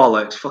lads are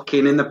bollocks,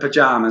 fucking in the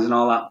pajamas and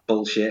all that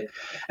bullshit.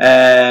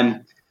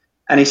 And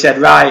he said,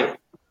 right,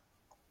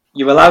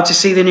 you're allowed to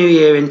see the new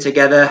year in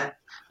together.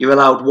 You're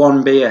allowed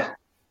one beer.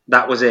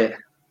 That was it.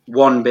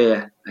 One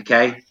beer.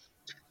 Okay.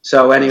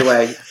 So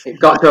anyway, it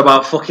got to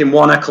about fucking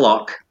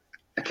 1:00.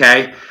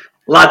 Okay.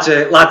 Lads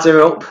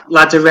are up.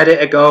 Lads are ready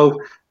to go.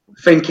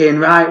 Thinking,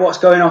 right, what's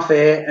going off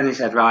here? And he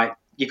said, right,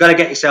 you got to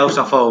get yourselves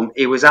off home.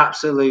 He was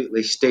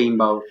absolutely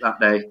steamboat that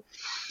day.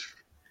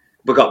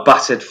 We got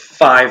battered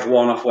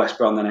 5-1 off West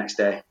Brom the next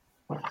day.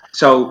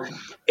 So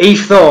he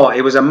thought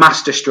it was a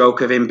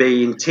masterstroke of him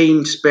being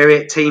team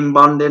spirit, team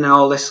bonding, and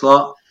all this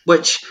lot.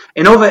 Which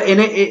in other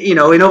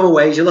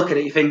ways, you look at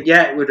it, you think,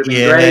 yeah, it would have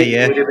been great.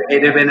 Yeah.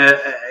 It'd have been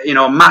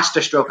a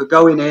masterstroke of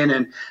going in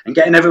and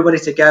getting everybody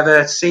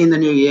together, seeing the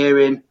new year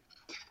in.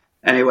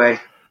 Anyway,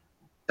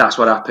 that's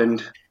what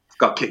happened.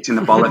 Got kicked in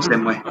the bollocks,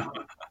 didn't we?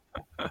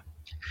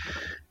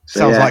 So,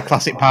 sounds like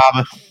classic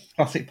Palmer.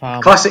 Classic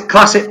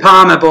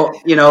Palmer, but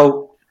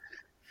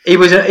he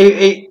was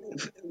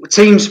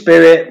team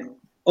spirit,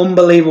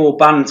 unbelievable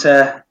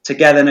banter,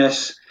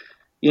 togetherness.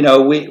 You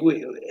know, we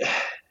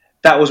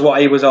that was what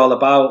he was all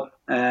about,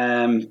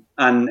 and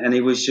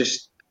he was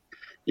just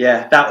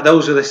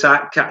those are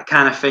the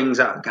kind of things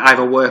that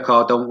either work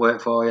or don't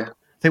work for you.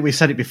 I think we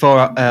said it before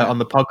on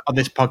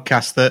this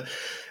podcast that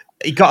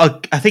he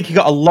got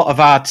a lot of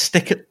hard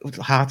stick.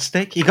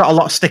 He got a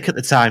lot of stick at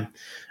the time.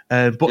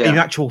 But in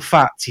actual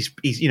fact, he's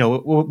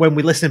when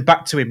we listen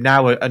back to him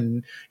now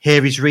and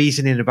hear his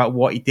reasoning about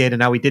what he did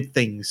and how he did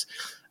things,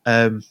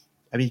 I mean,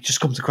 he just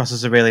comes across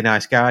as a really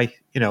nice guy,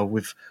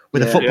 with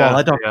a football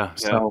head on. Yeah.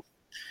 So,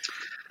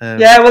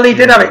 well, he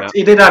did have it.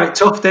 He did have it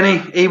tough,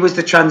 didn't he? He was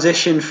the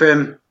transition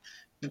from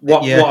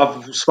what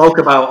I've spoke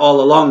about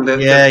all along.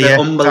 The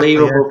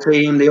unbelievable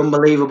team, the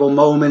unbelievable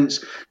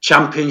moments,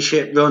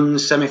 championship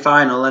runs,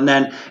 semi-final, and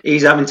then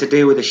he's having to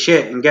deal with the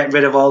shit and getting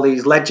rid of all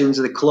these legends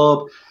of the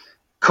club,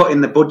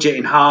 cutting the budget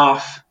in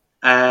half,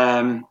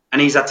 and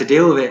he's had to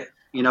deal with it.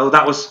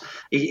 That was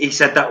he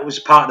said that was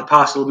part of the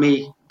parcel of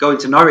me going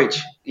to Norwich.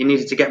 He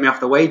needed to get me off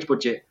the wage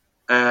budget,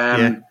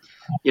 and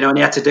he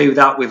had to do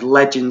that with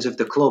legends of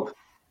the club.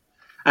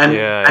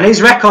 And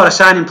his record of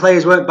signing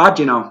players weren't bad.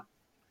 You know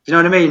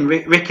what I mean?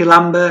 Ricky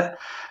Lambert,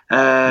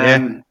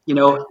 Luke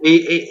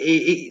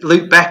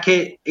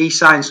Beckett. He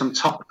signed some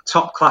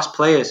top class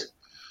players,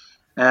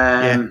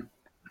 but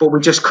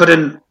we just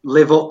couldn't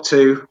live up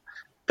to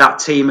that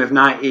team of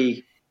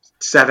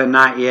 97,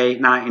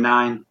 98,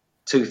 99,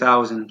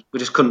 2000. We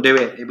just couldn't do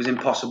it. It was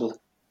impossible.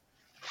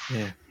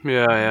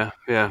 Yeah.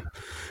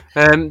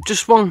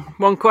 Just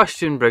one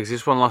question, Briggs.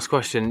 Just one last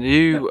question.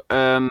 You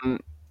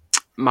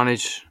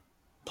manage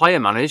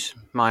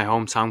my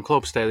hometown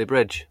club, Staley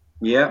Bridge.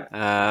 Yeah.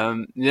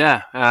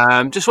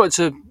 Just wanted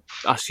to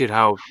ask you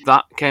how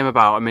that came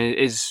about. I mean,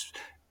 is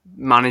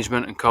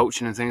management and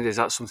coaching and things, is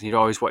that something you'd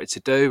always wanted to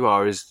do,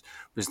 or was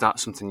that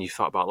something you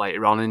thought about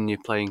later on in your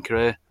playing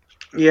career?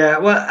 Yeah,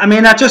 well, I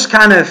mean, I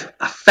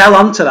fell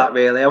onto that,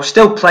 really. I was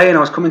still playing. I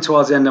was coming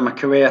towards the end of my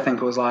career. I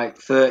think I was like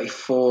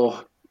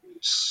 34,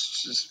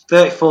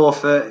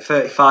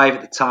 35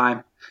 at the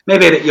time.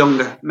 Maybe a bit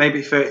younger,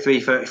 maybe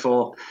 33,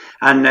 34.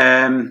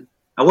 And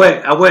I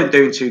weren't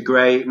doing too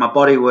great. My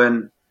body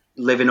weren't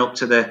living up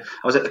to I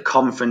was at the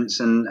conference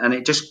and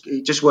it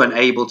just weren't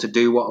able to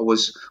do what I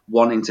was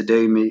wanting to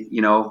do.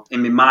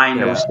 In my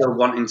mind, I was still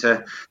wanting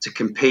to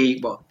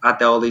compete, but I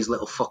had all these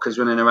little fuckers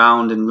running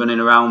around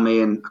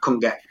me, and I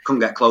couldn't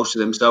get close to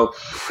them. So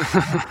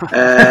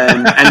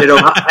ended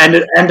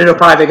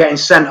up either getting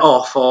sent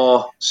off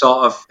or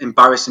sort of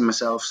embarrassing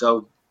myself.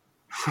 So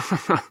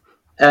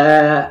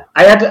I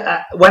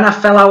had when I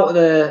fell out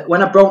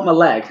when I broke my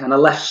leg and I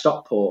left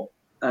Stockport.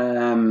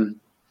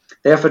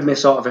 They offered me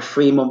sort of a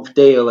 3-month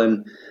deal,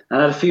 and I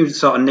had a few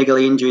sort of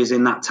niggly injuries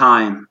in that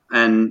time,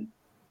 and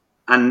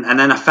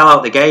then I fell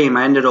out the game.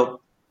 I ended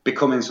up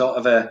becoming sort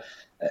of a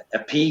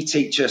PE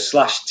teacher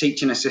 /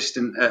 teaching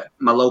assistant at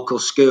my local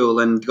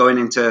school and going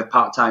into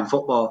part-time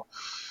football.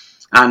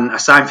 And I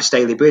signed for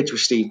Staley Bridge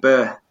with Steve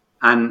Burr,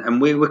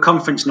 and we were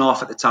Conference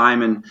North at the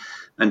time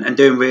and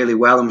doing really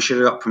well, and we should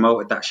have got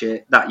promoted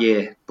that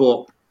year.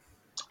 But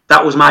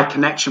that was my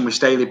connection with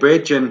Staley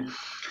Bridge, and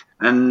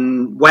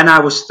when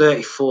I was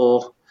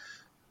 34,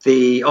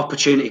 the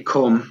opportunity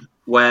come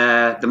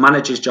where the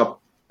manager's job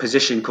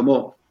position come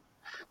up.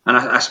 And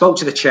I spoke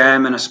to the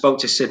chairman, I spoke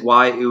to Sid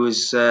White, who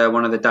was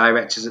one of the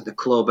directors at the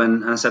club,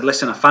 and I said,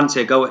 listen, I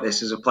fancy a go at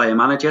this as a player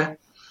manager.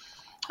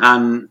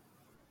 And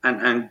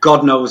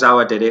God knows how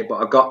I did it, but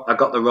I got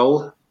the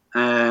role,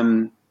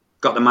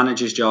 got the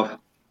manager's job.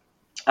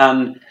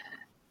 And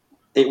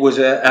it was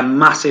a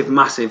massive,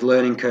 massive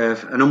learning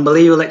curve, an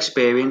unbelievable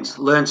experience,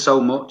 learned so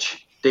much.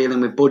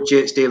 Dealing with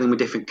budgets, dealing with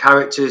different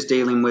characters,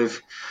 dealing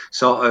with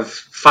sort of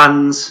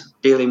fans,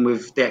 dealing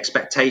with the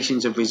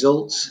expectations of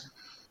results.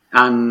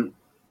 And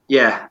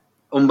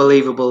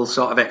unbelievable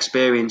sort of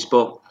experience.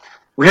 But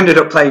we ended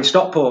up playing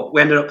Stockport. We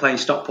ended up playing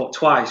Stockport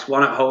twice,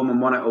 one at home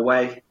and one at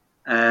away.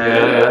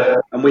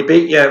 And we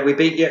beat you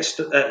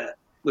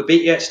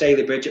at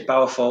Staley Bridge at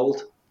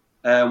Bowerfold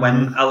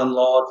when Alan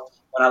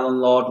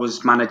Lord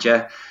was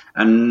manager,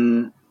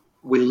 and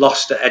we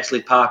lost at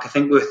Edgeley Park. I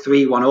think we were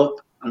 3-1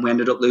 up. And we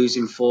ended up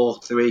losing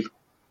 4-3.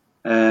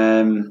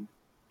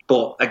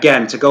 But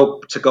again, to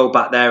go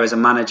back there as a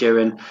manager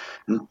and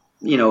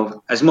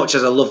as much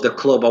as I love the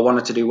club, I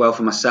wanted to do well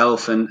for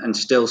myself and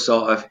still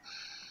sort of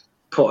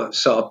put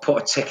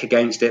a tick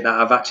against it that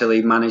I've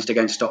actually managed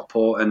against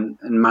Stockport and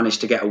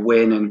managed to get a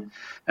win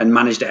and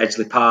managed at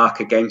Edgeley Park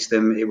against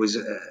them. It was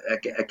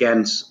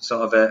again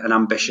sort of an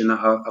ambition that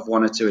I've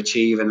wanted to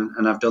achieve,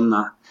 and I've done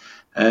that.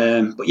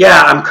 But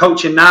I'm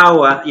coaching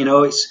now.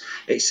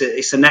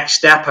 It's the next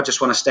step. I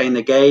just want to stay in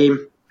the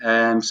game.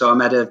 So I'm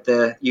head of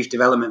the youth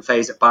development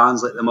phase at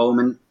Barnsley at the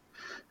moment.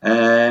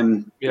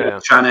 Trying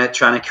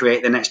to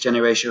create the next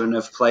generation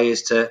of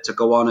players to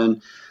go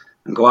on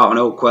and go out on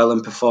Oakwell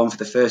and perform for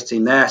the first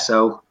team there.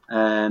 So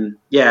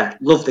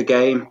love the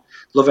game,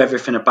 love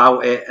everything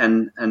about it,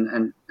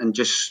 and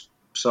just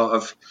sort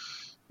of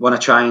want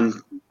to try and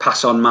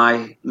pass on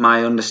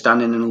my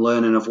understanding and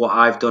learning of what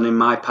I've done in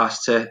my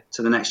past to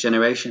the next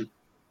generation.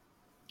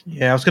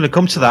 Yeah, I was going to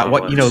come to that. I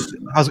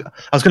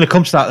was going to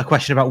come to that. The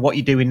question about what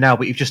you're doing now,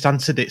 but you've just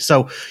answered it.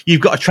 So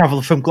you've got to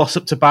travel from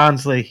Glossop to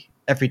Barnsley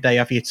every day,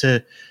 have you,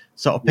 to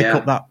sort of pick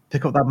up that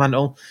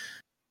mantle?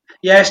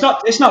 Yeah, it's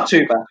not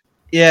too bad.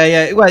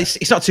 Yeah. Well,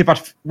 it's not too bad.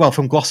 Well,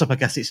 from Glossop, I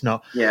guess it's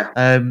not. Yeah.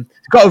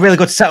 Got a really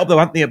good setup though,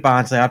 haven't they, at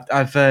Barnsley?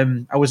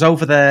 I was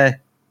over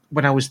there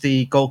when I was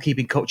the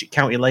goalkeeping coach at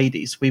County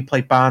Ladies. We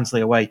played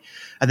Barnsley away,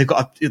 and they've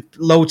got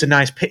loads of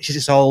nice pitches.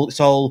 It's all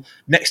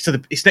next to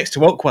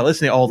Oakwell,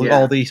 isn't it? All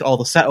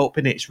the setup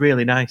in it. It's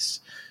really nice.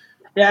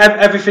 Yeah,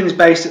 everything's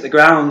based at the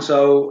ground.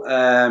 So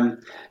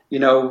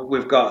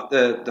we've got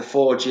the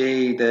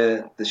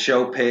 4G, the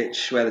show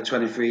pitch where the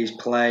 23s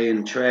play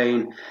and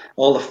train.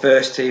 All the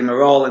first team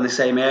are all in the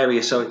same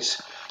area, so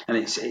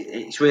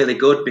it's really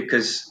good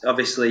because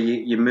obviously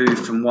you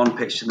move from one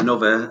pitch to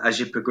another as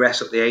you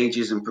progress up the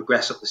ages and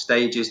progress up the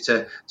stages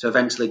to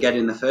eventually get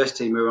in the first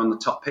team who are on the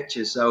top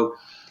pitches. So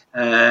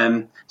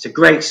it's a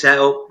great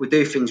setup. We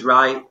do things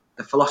right.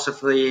 The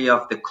philosophy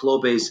of the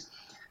club is,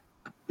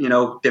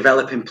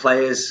 developing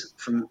players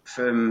from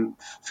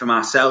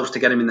ourselves to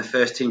get them in the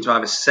first team to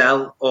either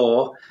sell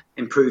or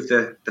improve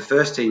the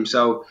first team.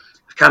 So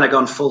I've kind of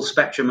gone full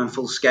spectrum and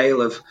full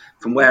scale of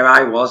from where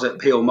I was at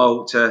Peel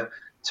Moat to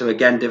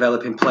again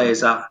developing players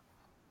that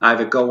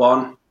either go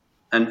on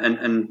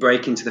and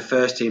break into the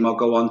first team or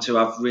go on to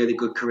have really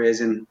good careers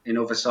in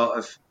other sort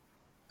of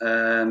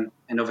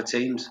in other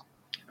teams.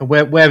 And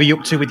where are you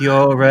up to with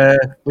your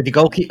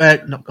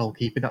goalkeeper? Not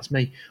goalkeeper, that's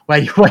me. Where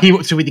are you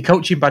up to with your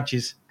coaching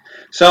badges?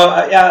 So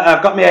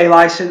I've got my A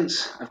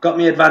license. I've got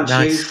my advanced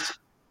Nice. youth.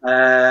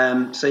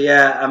 I'm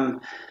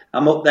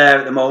up there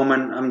at the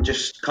moment. I'm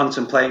just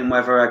contemplating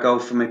whether I go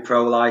for my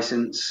pro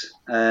license.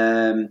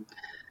 So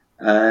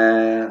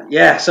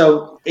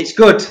it's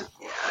good.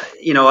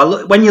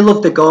 When you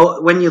love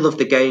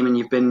the game, and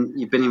you've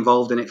been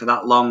involved in it for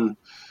that long,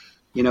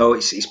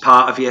 it's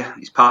part of you.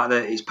 It's part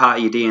of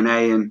your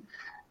DNA, and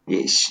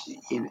you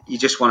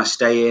just want to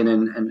stay in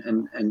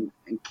and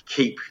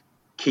keep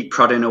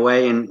prodding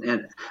away.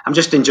 And I'm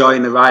just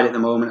enjoying the ride at the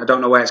moment. I don't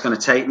know where it's going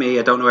to take me.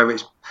 I don't know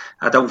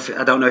I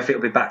don't know if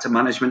it'll be back to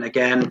management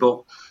again,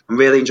 but I'm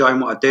really enjoying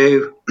what I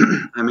do.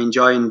 I'm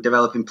enjoying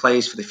developing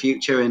players for the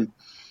future, and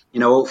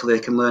hopefully they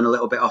can learn a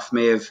little bit off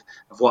me of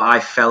what I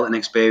felt and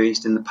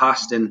experienced in the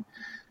past. And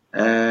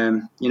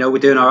we're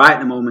doing all right at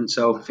the moment.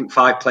 So I think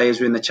 5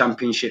 players are in the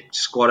championship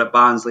squad at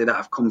Barnsley that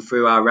have come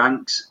through our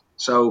ranks.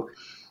 So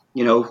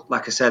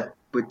like I said,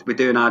 we're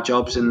doing our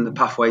jobs and the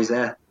pathway's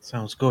there.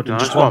 Sounds good. And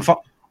just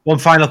one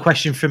final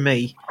question from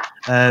me,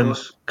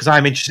 because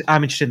I'm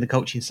interested in the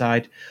coaching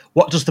side.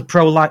 What does the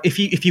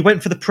if you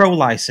went for the pro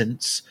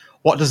license,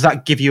 what does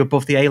that give you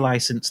above the A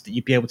license that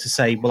you'd be able to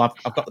say, well,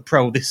 I've got the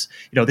pro. This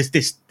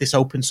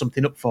opens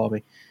something up for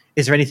me.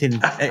 Is there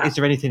anything?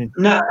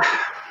 No,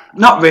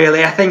 not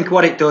really. I think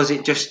what it does,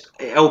 it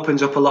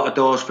opens up a lot of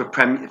doors for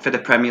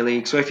the Premier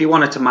League. So if you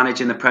wanted to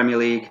manage in the Premier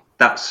League,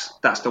 that's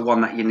the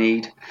one that you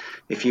need.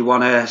 If you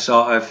want to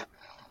sort of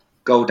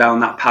go down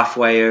that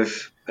pathway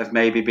of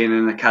maybe being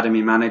an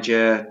academy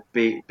manager,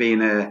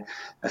 being a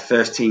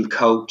first team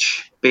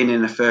coach, being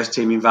in a first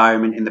team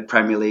environment in the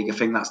Premier League, I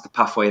think that's the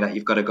pathway that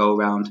you've got to go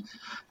around.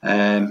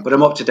 But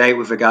I'm up to date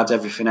with regards to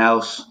everything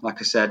else. Like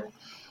I said,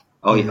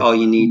 all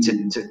you need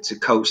to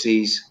coach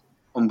these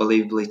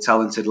unbelievably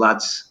talented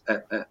lads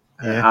at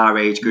our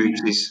age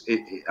groups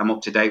I'm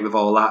up to date with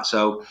all that.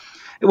 So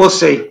we'll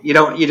see.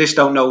 You just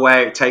don't know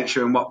where it takes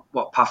you and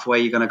what pathway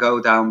you're going to go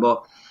down.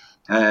 But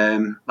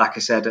like I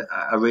said,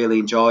 I really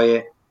enjoy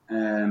it.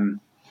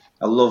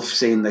 I love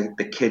seeing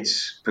the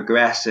kids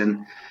progress,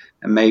 and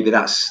maybe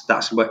that's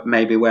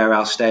maybe where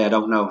I'll stay. I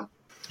don't know.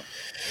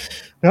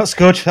 That's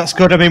good.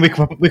 I mean,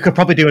 we could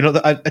probably do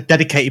a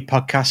dedicated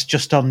podcast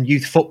just on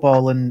youth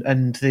football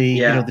and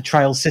the the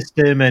trial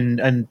system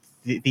and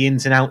the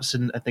ins and outs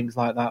and things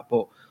like that.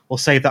 But we'll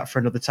save that for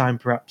another time,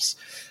 perhaps.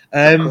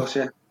 Of course,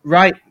 yeah.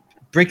 Right,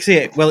 Briggs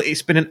here. Well,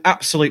 it's been an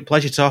absolute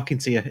pleasure talking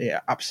to you.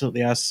 It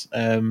absolutely has.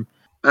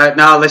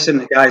 Now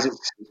listen, guys,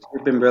 it's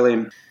been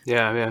brilliant.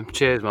 Yeah.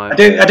 Cheers, mate.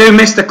 I do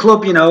miss the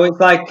club. It's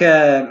like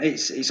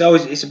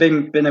it's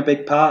been a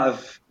big part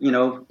of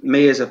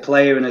me as a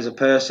player and as a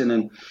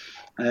person,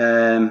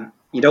 and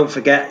you don't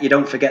forget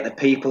the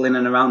people in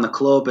and around the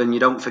club, and you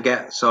don't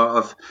forget sort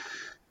of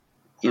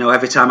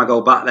every time I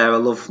go back there, I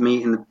love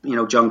meeting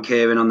John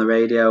Kieran on the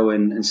radio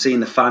and seeing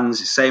the fans,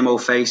 the same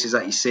old faces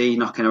that you see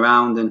knocking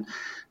around, and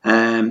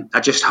I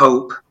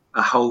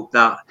hope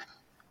that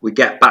we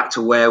get back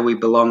to where we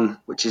belong,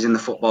 which is in the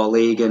Football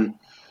League, and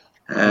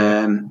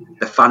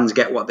the fans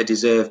get what they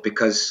deserve,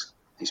 because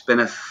it's been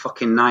a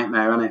fucking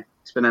nightmare, hasn't it?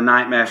 It's been a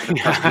nightmare for the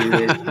past few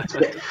years.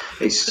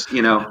 It's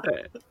it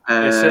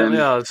certainly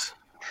has.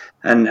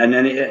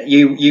 And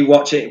you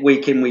watch it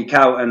week in, week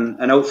out,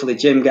 and hopefully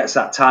Jim gets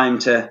that time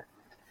to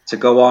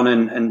go on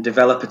and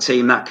develop a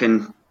team that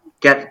can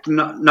get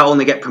not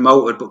only get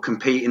promoted but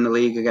compete in the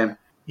league again.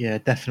 Yeah,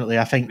 definitely.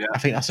 I think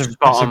that's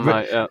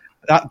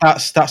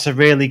a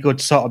really good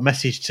sort of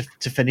message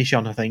to finish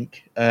on. I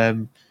think.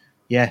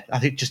 I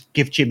think just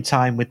give Jim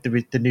time with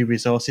the new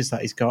resources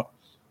that he's got.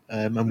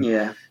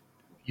 You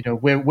know,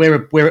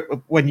 we're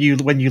when you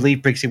leave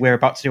Briggsy, we're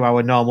about to do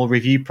our normal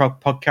review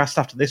podcast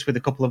after this with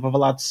a couple of other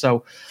lads.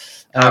 So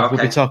we'll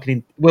be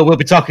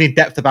talking in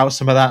depth about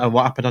some of that and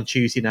what happened on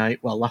Tuesday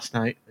night, last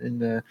night,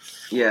 and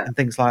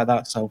things like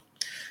that. So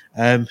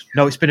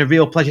no, it's been a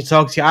real pleasure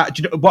talking to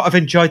you. What I've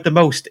enjoyed the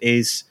most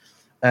is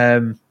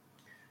I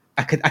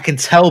can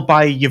tell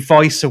by your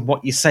voice and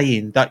what you're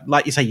saying that,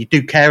 like you say, you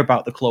do care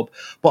about the club,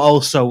 but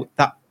also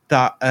that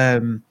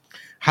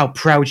how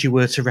proud you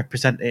were to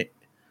represent it.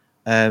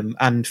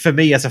 And for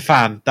me as a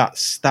fan,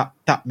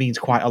 that means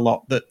quite a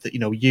lot. That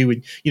you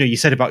and you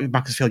said about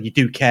Macclesfield, you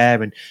do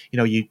care, and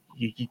you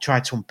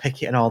try to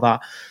unpick it and all that.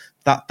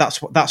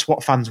 That's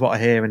what fans want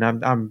to hear, and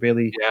I'm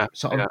really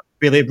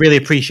really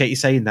appreciate you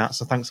saying that.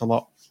 So thanks a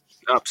lot.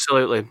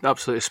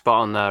 Absolutely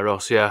spot on there,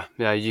 Ross. Yeah,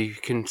 you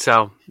can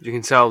tell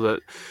that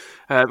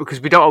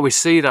because we don't always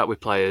see that with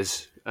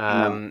players,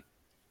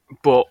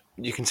 but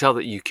you can tell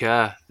that you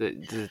care,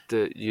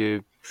 that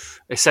you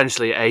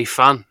essentially a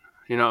fan.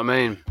 You know what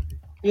I mean?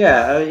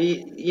 Yeah,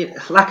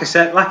 like I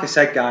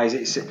said,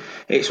 guys,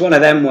 it's one of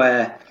them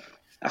where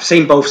I've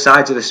seen both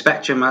sides of the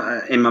spectrum.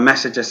 In my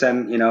message I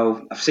sent,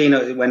 I've seen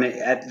it when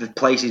the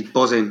place is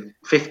buzzing,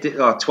 50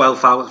 or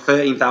 12,000,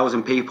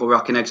 13,000 people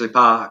rocking Edgley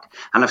Park,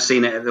 and I've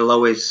seen it at the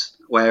lowest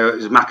where it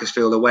was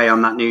Macclesfield away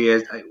on that New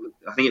Year's. I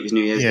think it was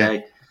New Year's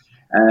Day,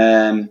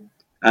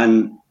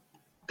 and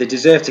they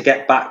deserve to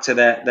get back to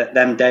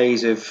them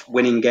days of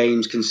winning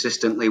games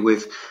consistently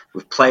with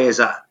players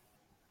that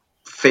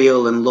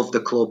feel and love the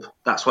club.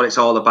 That's what it's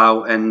all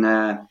about, and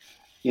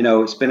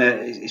it's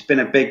been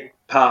a big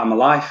part of my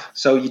life.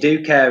 So you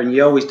do care, and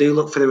you always do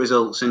look for the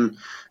results, and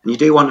you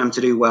do want them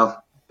to do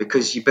well,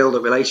 because you build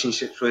up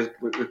relationships with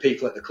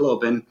people at the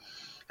club, and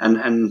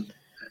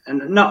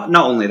not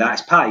only that,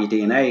 it's part of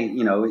your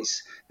DNA.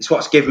 It's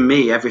what's given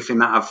me everything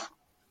that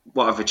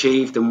I've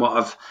achieved and what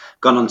I've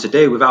gone on to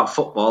do. Without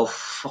football,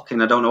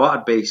 I don't know what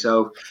I'd be.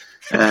 So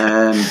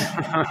I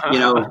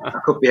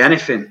could be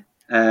anything.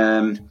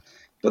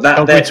 But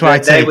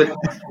they were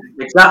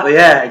exactly.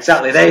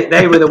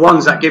 They were the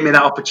ones that give me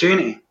that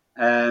opportunity.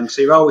 So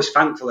you're always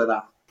thankful of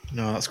that.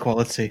 No, that's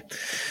quality.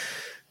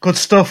 Good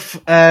stuff.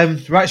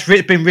 Right,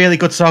 it's been really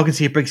good talking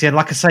to you, Briggsy. And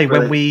like I say,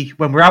 brilliant.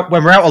 when we're out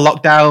of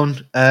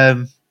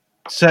lockdown,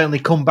 certainly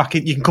come back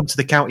in. You can come to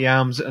the County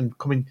Arms and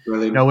come in.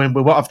 Brilliant. When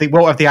we won't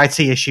have the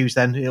IT issues,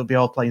 then it'll be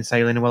all plain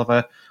sailing, and we'll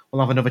have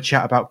another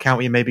chat about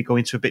County and maybe go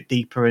into a bit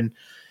deeper and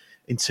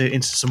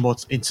into some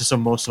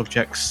more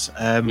subjects.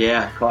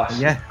 Class.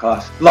 A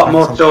lot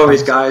more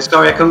stories, guys.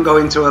 Sorry, I couldn't go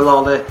into a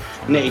lot of the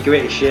nitty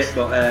gritty shit,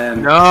 but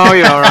no,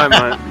 you're all right,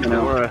 mate.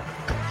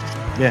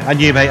 Yeah, and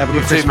you, mate. Have a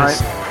good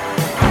Christmas. Mate.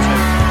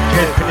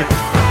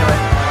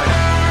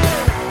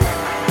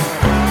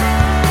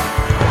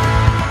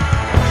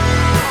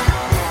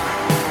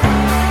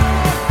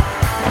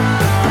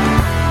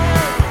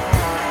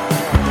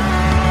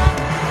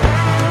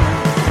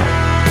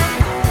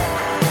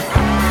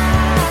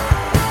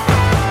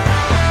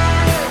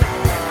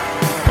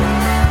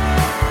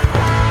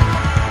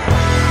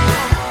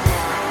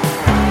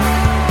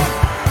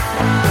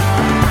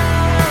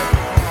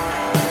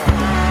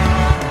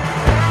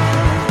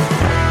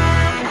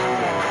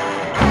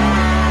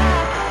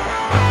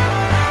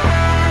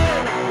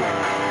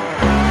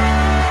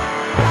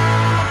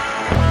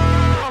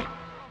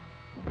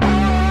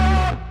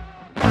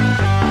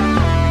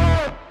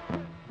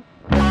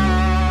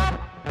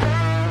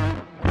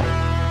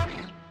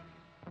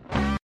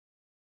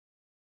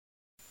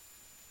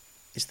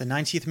 It's the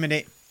 90th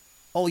minute,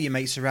 all your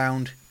mates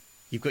around,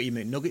 you've got your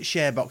McNugget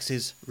share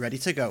boxes ready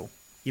to go.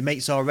 Your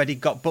mates already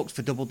got booked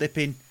for double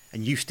dipping,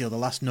 and you steal the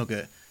last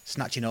nugget,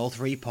 snatching all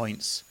 3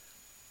 points.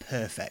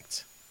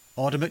 Perfect.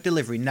 Order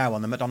McDelivery now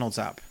on the McDonald's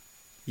app.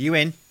 You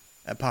in?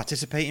 At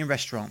participating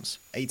restaurants.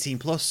 18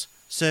 plus,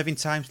 serving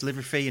times,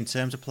 delivery fee and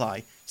terms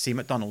apply. See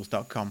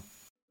mcdonalds.com.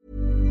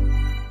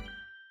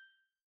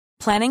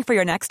 Planning for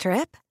your next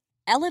trip?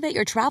 Elevate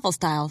your travel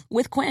style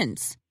with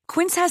Quince.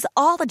 Quince has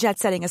all the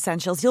jet-setting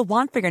essentials you'll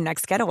want for your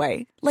next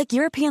getaway, like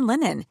European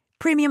linen,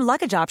 premium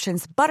luggage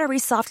options, buttery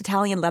soft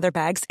Italian leather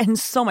bags, and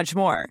so much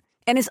more.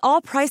 And is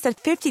all priced at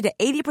 50 to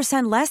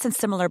 80% less than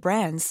similar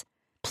brands.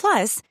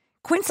 Plus,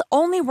 Quince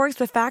only works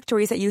with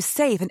factories that use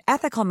safe and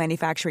ethical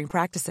manufacturing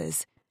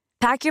practices.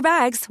 Pack your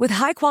bags with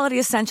high-quality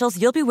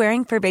essentials you'll be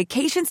wearing for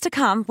vacations to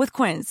come with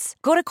Quince.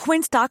 Go to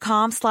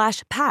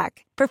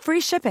quince.com/pack for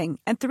free shipping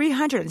and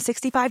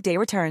 365-day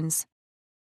returns.